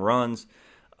home runs.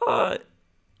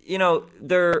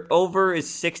 Their over is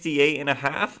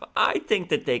 68.5. I think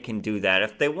that they can do that.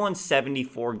 If they won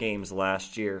 74 games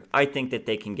last year, I think that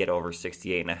they can get over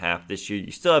 68.5 this year.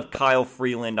 You still have Kyle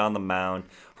Freeland on the mound.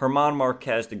 German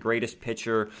Marquez, the greatest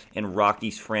pitcher in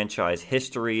Rockies franchise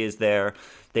history, is there.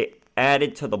 They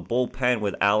added to the bullpen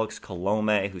with Alex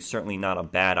Colome, who's certainly not a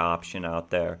bad option out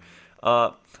there.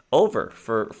 Over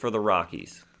for the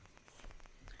Rockies.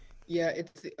 Yeah,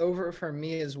 it's the over for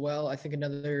me as well. I think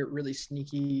another really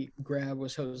sneaky grab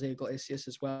was Jose Iglesias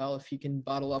as well. If he can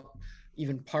bottle up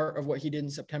even part of what he did in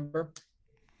September,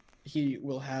 he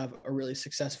will have a really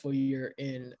successful year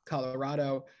in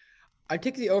Colorado. I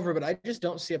take the over, but I just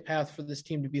don't see a path for this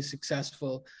team to be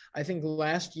successful. I think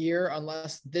last year,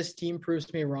 unless this team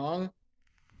proves me wrong,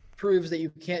 proves that you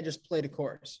can't just play to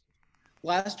Coors.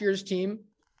 Last year's team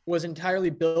was entirely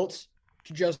built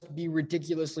to just be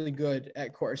ridiculously good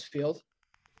at Coors Field.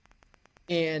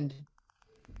 And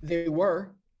they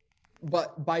were,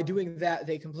 but by doing that,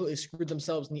 they completely screwed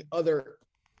themselves in the other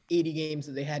 80 games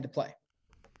that they had to play.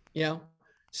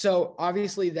 So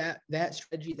obviously that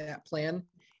strategy, that plan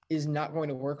is not going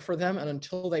to work for them. And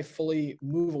until they fully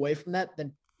move away from that,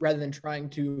 then rather than trying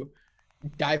to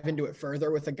dive into it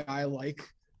further with a guy like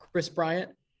Kris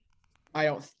Bryant, I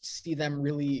don't see them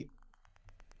really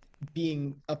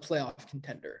being a playoff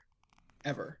contender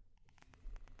ever.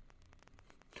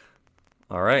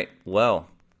 All right. Well,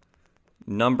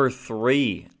 number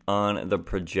 3 on the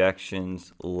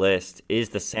projections list is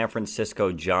the San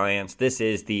Francisco Giants. This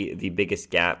is the biggest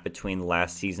gap between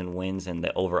last season wins and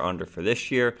the over-under for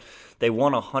this year. They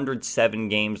won 107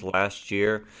 games last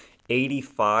year.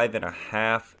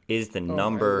 85.5 is the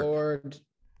number. My Lord.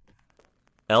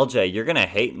 LJ, you're going to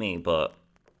hate me, but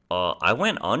I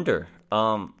went under.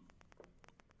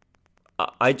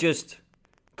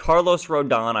 Carlos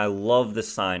Rodon, I love the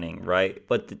signing, right?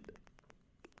 But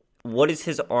what is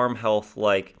his arm health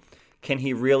like? Can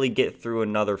he really get through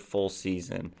another full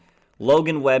season?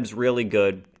 Logan Webb's really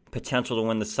good. Potential to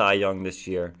win the Cy Young this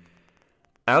year.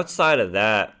 Outside of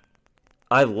that,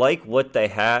 I like what they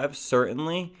have,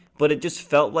 certainly, but it just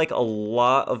felt like a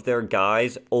lot of their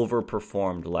guys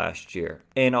overperformed last year.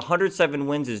 And 107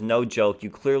 wins is no joke. You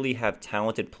clearly have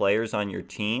talented players on your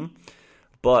team.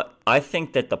 But I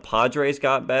think that the Padres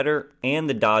got better and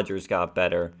the Dodgers got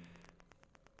better.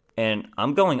 And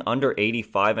I'm going under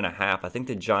 85.5. I think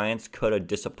the Giants could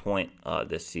disappoint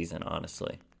this season,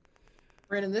 honestly.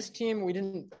 Brandon, this team,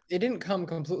 it didn't come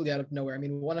completely out of nowhere. I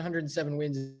mean, 107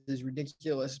 wins is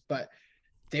ridiculous, but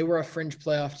they were a fringe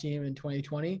playoff team in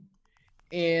 2020.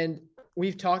 And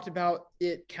we've talked about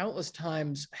it countless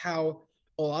times how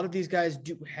a lot of these guys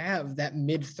do have that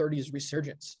mid-30s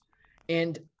resurgence.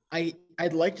 And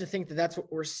I'd like to think that that's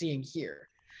what we're seeing here.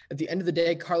 At the end of the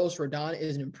day, Carlos Rodon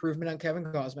is an improvement on Kevin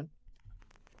Gausman.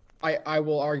 I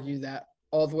will argue that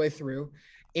all the way through.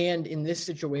 And in this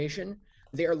situation,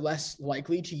 they are less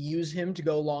likely to use him to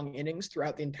go long innings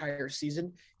throughout the entire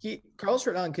season. Carlos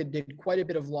Rodon did quite a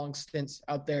bit of long stints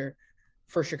out there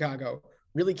for Chicago,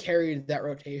 really carried that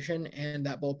rotation and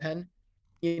that bullpen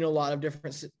in a lot of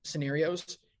different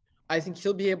scenarios. I think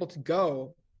he'll be able to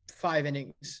go 5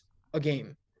 innings a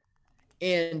game,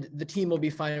 and the team will be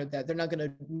fine with that. They're not going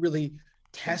to really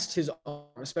test his arm,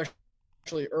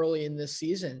 especially early in this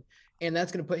season. And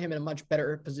that's going to put him in a much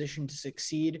better position to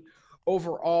succeed.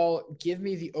 Overall, give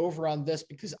me the over on this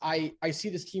because I see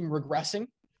this team regressing,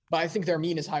 but I think their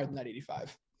mean is higher than that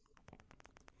 85.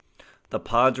 The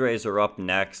Padres are up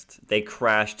next. They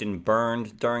crashed and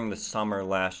burned during the summer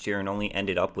last year and only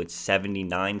ended up with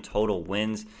 79 total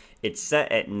wins. It's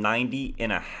set at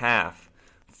 90.5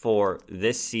 for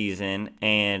this season,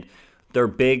 and their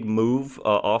big move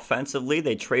offensively,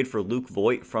 they trade for Luke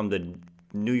Voit from the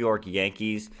New York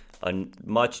Yankees, a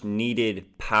much-needed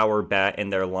power bat in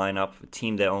their lineup, a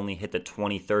team that only hit the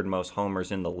 23rd most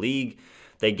homers in the league.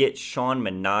 They get Sean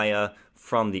Manaea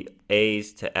from the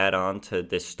A's to add on to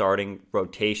this starting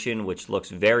rotation, which looks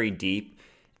very deep.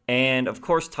 And, of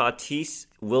course, Tatis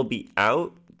will be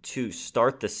out to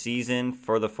start the season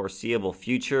for the foreseeable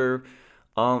future.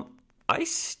 I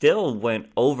still went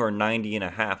over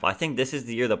 90.5. I think this is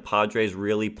the year the Padres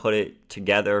really put it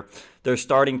together. Their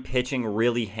starting pitching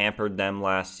really hampered them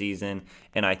last season,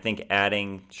 and I think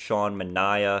adding Sean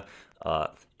Manaea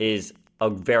is a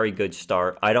very good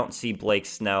start. I don't see Blake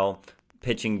Snell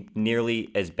pitching nearly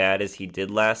as bad as he did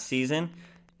last season,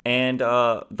 and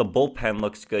the bullpen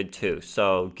looks good too.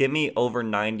 So give me over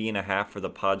 90.5 for the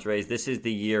Padres. This is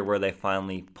the year where they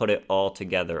finally put it all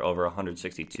together over a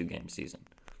 162-game season.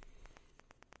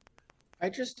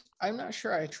 I'm not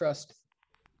sure I trust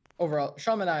overall.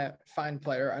 Sean Manaea, fine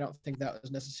player. I don't think that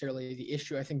was necessarily the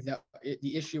issue. I think that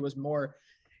the issue was more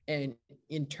an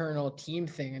internal team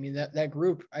thing. I mean, that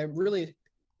group,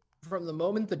 from the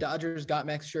moment the Dodgers got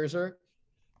Max Scherzer,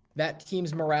 that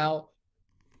team's morale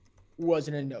was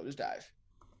in a nosedive,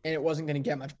 and it wasn't going to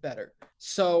get much better.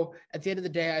 So at the end of the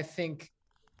day, I think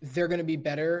they're going to be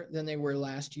better than they were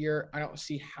last year. I don't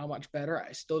see how much better.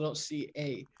 I still don't see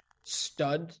a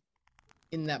stud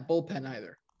in that bullpen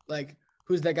either. Like,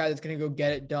 who's that guy that's going to go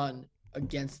get it done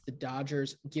against the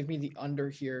Dodgers? Give me the under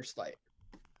here slight.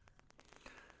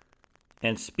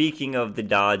 And speaking of the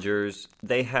Dodgers,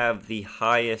 they have the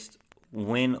highest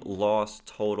win-loss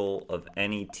total of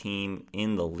any team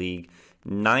in the league.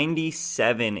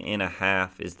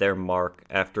 97.5 is their mark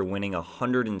after winning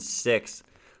 106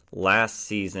 last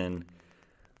season.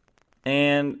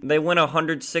 And they win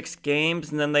 106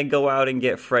 games, and then they go out and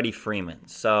get Freddie Freeman.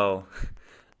 So,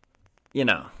 you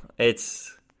know,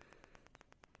 it's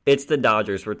the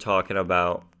Dodgers we're talking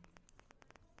about.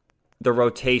 The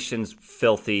rotation's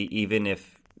filthy, even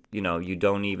if, you know, you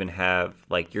don't even have,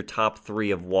 like, your top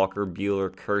three of Walker,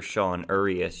 Buehler, Kershaw, and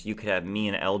Urias. You could have me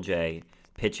and LJ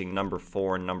pitching number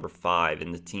 4 and number 5,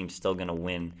 and the team's still going to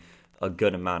win a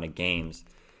good amount of games.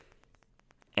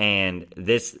 And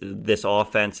this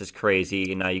offense is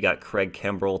crazy. Now you got Craig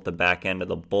Kimbrell at the back end of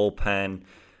the bullpen.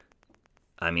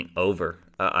 I mean, over.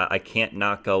 I can't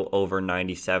not go over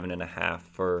 97.5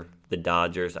 for the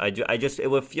Dodgers. It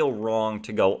would feel wrong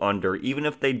to go under, even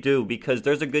if they do, because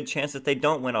there's a good chance that they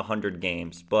don't win 100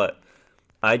 games. But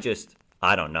I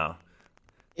don't know.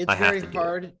 It's very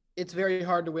hard. It's very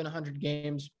hard to win 100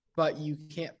 games, but you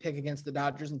can't pick against the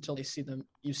Dodgers until you see them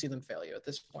fail you at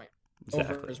this point.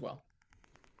 Exactly. Over as well.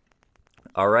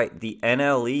 All right, the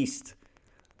NL East,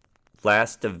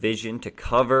 last division to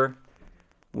cover.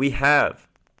 We have,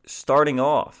 starting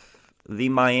off, the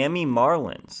Miami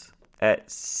Marlins at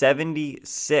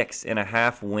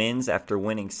 76.5 wins after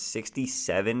winning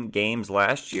 67 games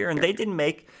last year. And they did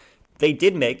make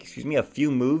a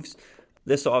few moves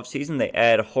this offseason. They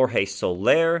add Jorge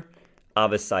Soler,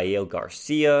 Avisail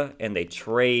Garcia, and they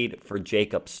trade for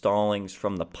Jacob Stallings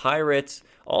from the Pirates.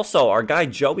 Also, our guy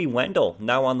Joey Wendell,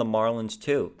 now on the Marlins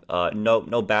too.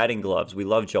 No batting gloves. We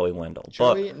love Joey Wendell.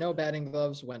 No batting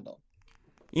gloves, Wendell.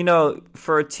 You know,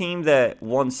 for a team that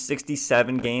won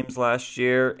 67 games last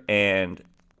year and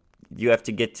you have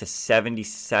to get to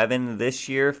 77 this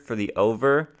year for the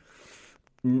over,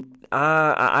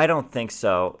 I don't think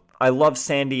so. I love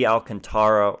Sandy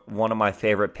Alcantara, one of my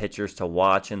favorite pitchers to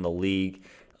watch in the league.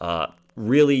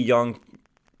 Really young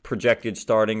projected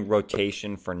starting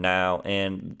rotation for now,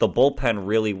 and the bullpen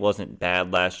really wasn't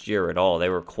bad last year at all. They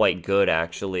were quite good,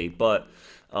 actually, but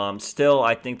still,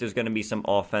 I think there's going to be some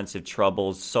offensive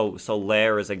troubles. So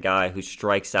Soler is a guy who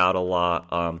strikes out a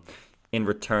lot in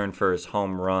return for his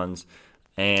home runs,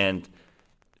 and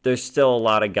there's still a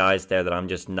lot of guys there that I'm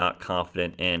just not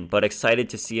confident in, but excited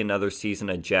to see another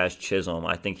season of Jazz Chisholm.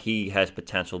 I think he has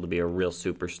potential to be a real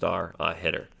superstar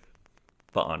hitter,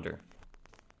 but under.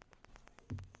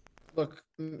 Look,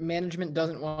 management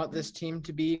doesn't want this team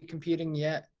to be competing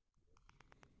yet.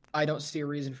 I don't see a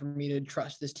reason for me to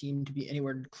trust this team to be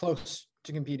anywhere close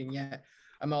to competing yet.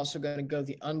 I'm also going to go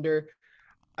the under.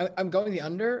 I'm going the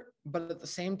under, but at the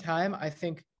same time, I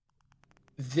think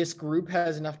this group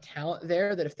has enough talent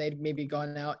there that if they'd maybe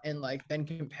gone out and like been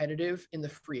competitive in the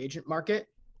free agent market,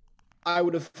 I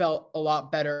would have felt a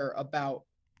lot better about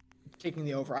taking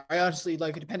the over. I honestly,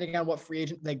 like, depending on what free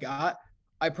agent they got,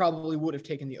 I probably would have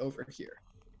taken the over here,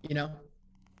 you know?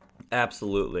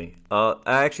 Absolutely. I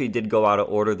actually did go out of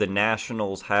order. The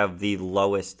Nationals have the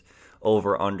lowest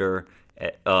over-under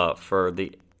for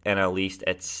the NL East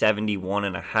at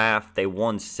 71.5. They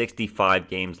won 65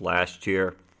 games last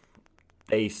year.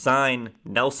 They signed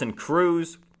Nelson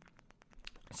Cruz,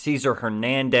 Cesar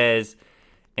Hernandez,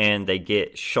 and they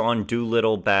get Sean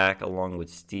Doolittle back along with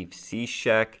Steve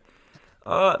Cishek.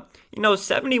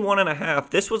 71.5.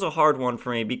 This was a hard one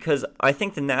for me because I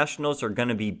think the Nationals are going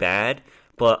to be bad,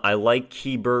 but I like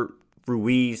Keibert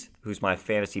Ruiz, who's my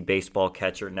fantasy baseball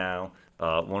catcher now,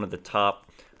 one of the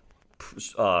top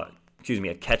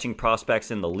catching prospects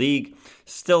in the league.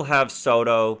 Still have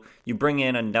Soto. You bring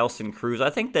in a Nelson Cruz. I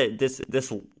think that this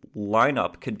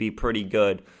lineup could be pretty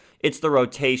good. It's the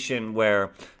rotation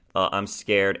where I'm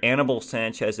scared. Anibal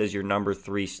Sanchez as your number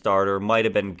 3 starter might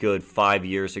have been good 5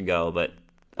 years ago, but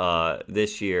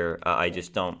this year I'm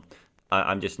just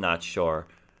not sure.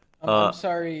 I'm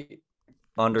sorry.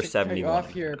 Under to cut 71. you off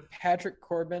here. Patrick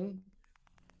Corbin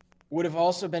would have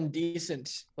also been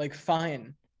decent, like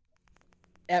fine,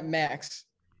 at max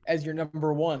as your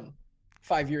number 1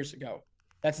 5 years ago.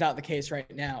 That's not the case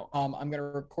right now. I'm going to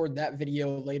record that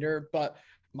video later, but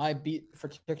my beat for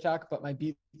TikTok, my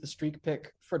beat the streak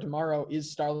pick for tomorrow is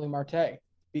Starling Marte,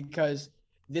 because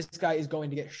this guy is going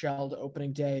to get shelled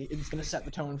opening day. It's going to set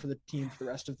the tone for the team for the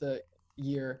rest of the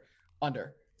year.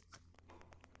 Under.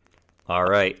 All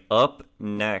right, up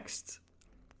next,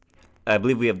 I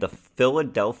believe we have the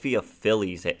Philadelphia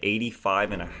Phillies at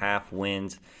 85.5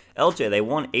 wins. LJ, they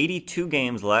won 82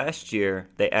 games last year.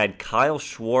 They add Kyle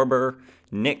Schwarber,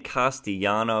 Nick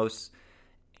Castellanos,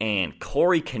 and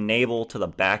Corey Knebel to the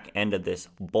back end of this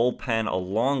bullpen,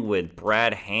 along with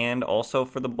Brad Hand also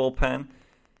for the bullpen.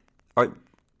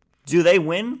 Do they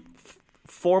win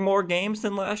 4 more games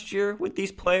than last year with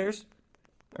these players,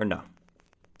 or no?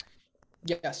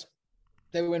 Yes.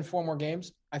 They win 4 more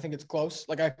games. I think it's close.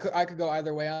 Like I could go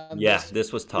either way on this. Yeah,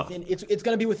 this was tough. It's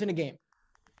going to be within a game.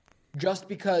 Just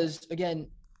because, again,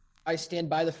 I stand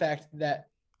by the fact that,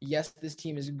 yes, this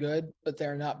team is good, but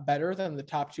they're not better than the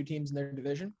top 2 teams in their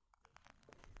division.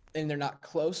 And they're not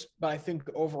close. But I think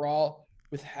overall,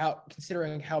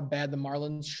 considering how bad the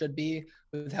Marlins should be,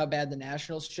 with how bad the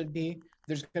Nationals should be,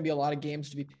 there's going to be a lot of games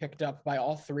to be picked up by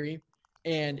all 3.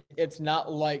 And it's not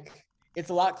like – it's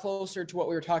a lot closer to what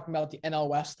we were talking about the NL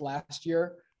West last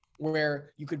year,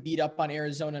 where you could beat up on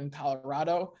Arizona and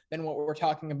Colorado, than what we're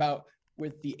talking about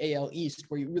with the AL East,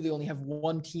 where you really only have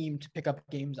 1 team to pick up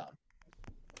games on.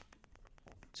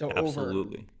 So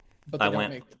absolutely. Over, but they don't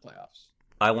make the playoffs.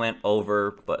 I went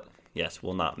over, but yes,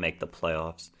 will not make the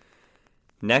playoffs.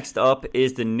 Next up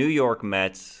is the New York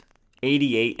Mets,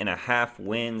 88.5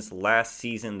 wins. Last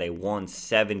season they won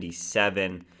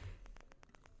 77,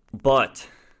 but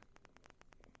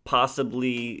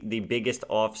possibly the biggest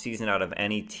offseason out of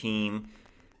any team.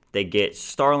 They get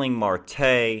Starling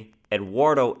Marte,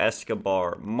 Eduardo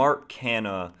Escobar, Mark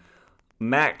Canha,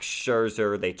 Max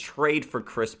Scherzer. They trade for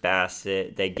Chris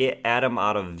Bassett. They get Adam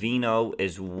Ottavino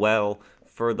as well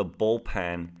for the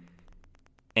bullpen.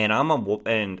 And I'm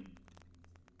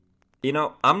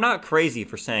not crazy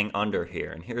for saying under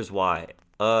here, and here's why.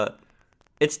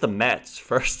 It's the Mets,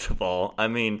 first of all. I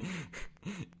mean,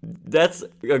 that's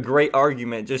a great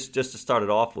argument just to start it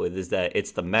off with, is that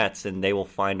it's the Mets and they will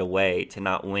find a way to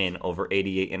not win over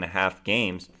 88.5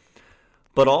 games.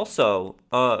 But also,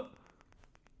 are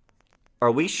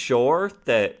we sure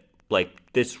that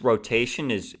this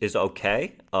rotation is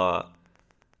okay?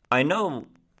 I know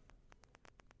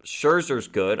Scherzer's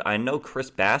good. I know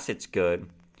Chris Bassett's good.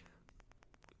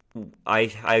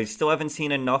 I still haven't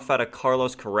seen enough out of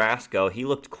Carlos Carrasco. He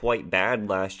looked quite bad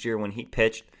last year when he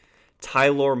pitched.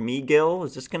 Tyler Megill,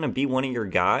 is this going to be one of your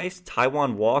guys?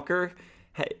 Taijuan Walker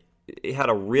had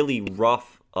a really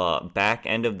rough back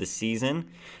end of the season.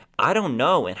 I don't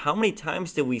know. And how many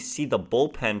times did we see the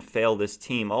bullpen fail this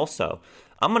team also?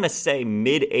 I'm going to say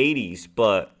mid-80s,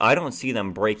 but I don't see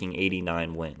them breaking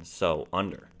 89 wins. So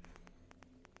under.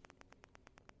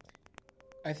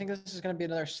 I think this is going to be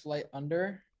another slight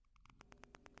under.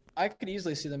 I could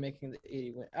easily see them making the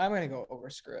 80 win. I'm going to go over.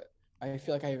 Screw it. I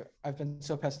feel like I've been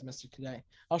so pessimistic today.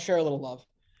 I'll share a little love.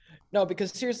 No,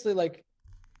 because seriously,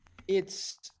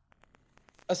 it's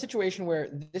a situation where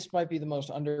this might be the most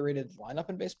underrated lineup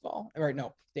in baseball. Right?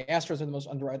 No, the Astros are the most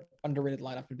underrated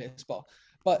lineup in baseball.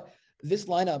 But this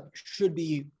lineup should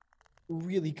be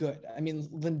really good. I mean,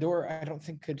 Lindor, I don't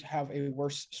think could have a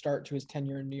worse start to his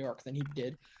tenure in New York than he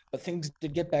did, but things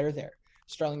did get better there.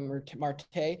 Starling Marte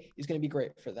is going to be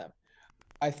great for them.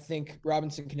 I think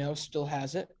Robinson Cano still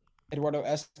has it. Eduardo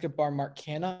Escobar, Mark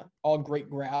Canha, all great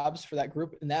grabs for that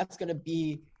group, and that's going to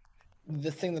be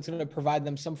the thing that's going to provide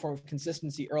them some form of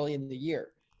consistency early in the year.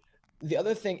 The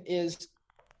other thing is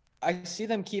I see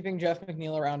them keeping Jeff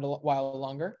McNeil around a while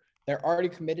longer. They're already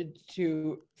committed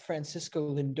to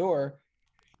Francisco Lindor.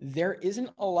 There isn't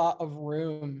a lot of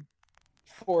room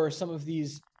for some of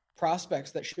these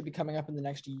prospects that should be coming up in the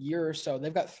next year or so.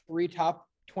 They've got 3 top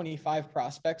 25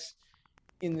 prospects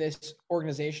in this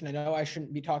organization. I know I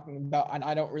shouldn't be talking about, and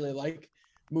I don't really like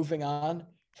moving on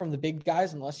from the big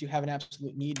guys unless you have an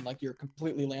absolute need and like you're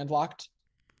completely landlocked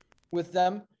with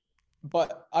them.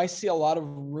 But I see a lot of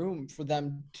room for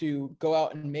them to go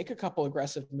out and make a couple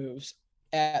aggressive moves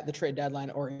at the trade deadline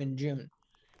or in June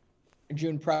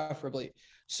preferably.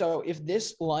 So if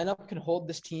this lineup can hold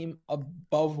this team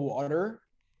above water,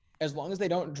 as long as they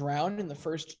don't drown in the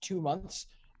first 2 months,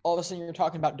 all of a sudden you're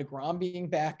talking about DeGrom being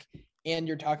back, and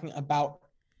you're talking about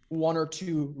 1 or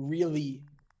 2 really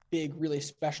big, really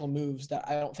special moves that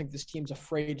I don't think this team's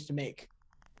afraid to make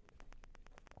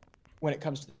when it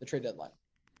comes to the trade deadline.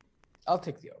 I'll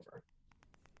take the over.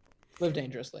 Live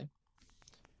dangerously.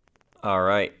 All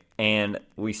right. And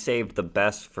we saved the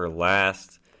best for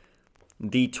last.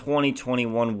 The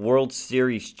 2021 World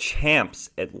Series champs,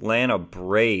 Atlanta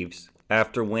Braves,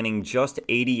 after winning just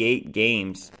 88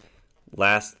 games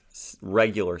last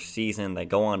regular season, they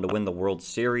go on to win the World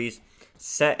Series,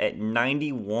 set at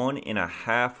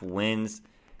 91.5 wins.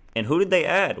 And who did they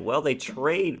add? Well, they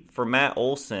trade for Matt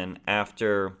Olson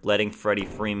after letting Freddie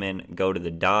Freeman go to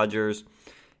the Dodgers.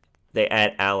 They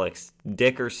add Alex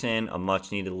Dickerson, a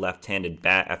much-needed left-handed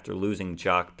bat after losing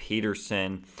Jock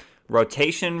Peterson.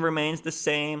 Rotation remains the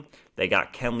same. They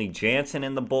got Kenley Jansen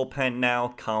in the bullpen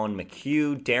now, Colin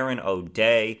McHugh, Darren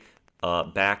O'Day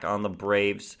back on the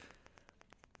Braves.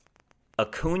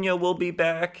 Acuna will be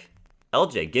back.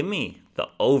 LJ, give me the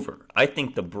over. I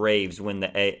think the Braves win the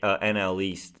NL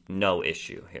East, no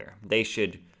issue here.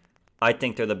 I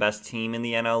think they're the best team in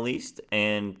the NL East,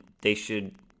 and they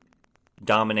should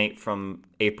dominate from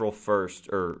April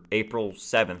 1st or April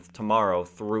 7th, tomorrow,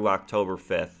 through October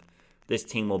 5th. This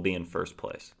team will be in first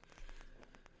place.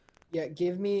 Yeah,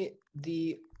 give me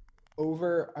the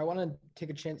over. I want to take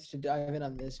a chance to dive in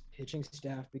on this pitching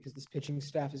staff because this pitching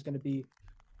staff is going to be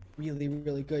really,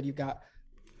 really good. You've got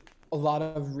a lot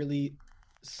of really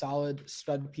solid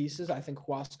stud pieces. I think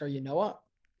Huascar Ynoa,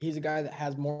 he's a guy that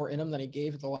has more in him than he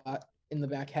gave in the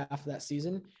back half of that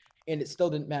season, and it still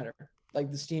didn't matter.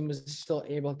 Like, this team was still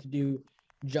able to do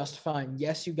just fine.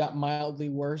 Yes, you got mildly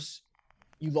worse.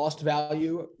 You lost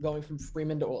value going from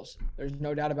Freeman to Olsen. There's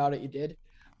no doubt about it, you did.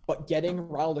 But getting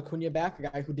Ronald Acuna back, a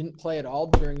guy who didn't play at all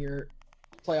during your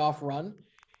playoff run,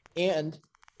 and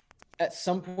at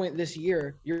some point this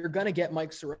year, you're going to get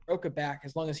Mike Soroka back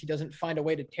as long as he doesn't find a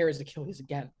way to tear his Achilles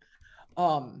again.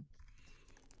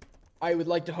 I would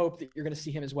like to hope that you're going to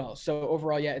see him as well. So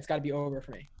overall, yeah, it's got to be over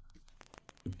for me.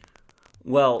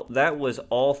 Well, that was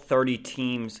all 30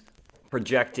 teams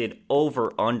projected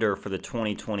over-under for the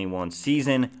 2021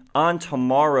 season. On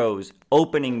tomorrow's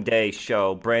opening day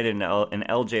show, Brandon and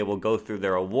LJ will go through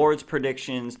their awards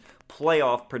predictions,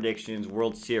 playoff predictions,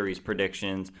 World Series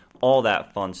predictions, all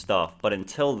that fun stuff. But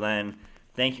until then,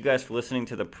 thank you guys for listening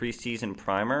to the preseason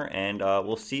primer, and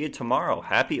we'll see you tomorrow.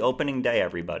 Happy opening day,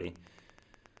 everybody.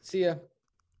 See ya.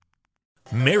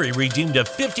 Mary redeemed a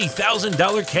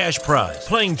 $50,000 cash prize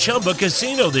playing Chumba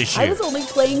Casino this year. I was only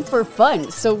playing for fun,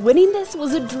 so winning this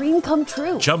was a dream come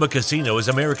true. Chumba Casino is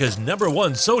America's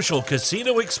 #1 social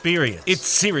casino experience. It's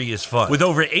serious fun. With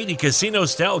over 80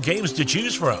 casino-style games to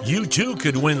choose from, you too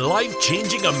could win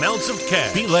life-changing amounts of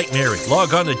cash. Be like Mary.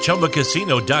 Log on to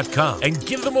ChumbaCasino.com and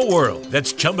give them a whirl.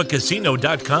 That's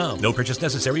ChumbaCasino.com. No purchase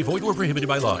necessary. Void or prohibited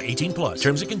by law. 18+.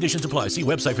 Terms and conditions apply. See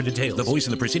website for details. The voice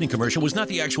in the preceding commercial was not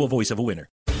the actual voice of a winner.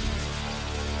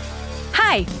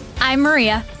 Hi, I'm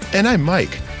Maria. And I'm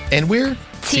Mike. And we're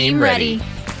Team Ready.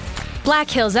 Black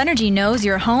Hills Energy knows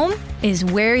your home is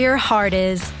where your heart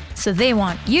is, so they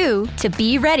want you to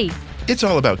be ready. It's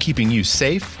all about keeping you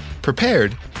safe,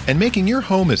 prepared, and making your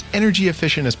home as energy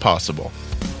efficient as possible.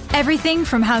 Everything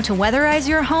from how to weatherize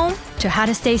your home to how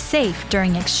to stay safe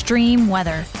during extreme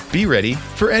weather. Be ready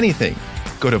for anything.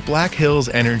 Go to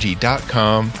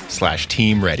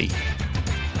blackhillsenergy.com/teamready.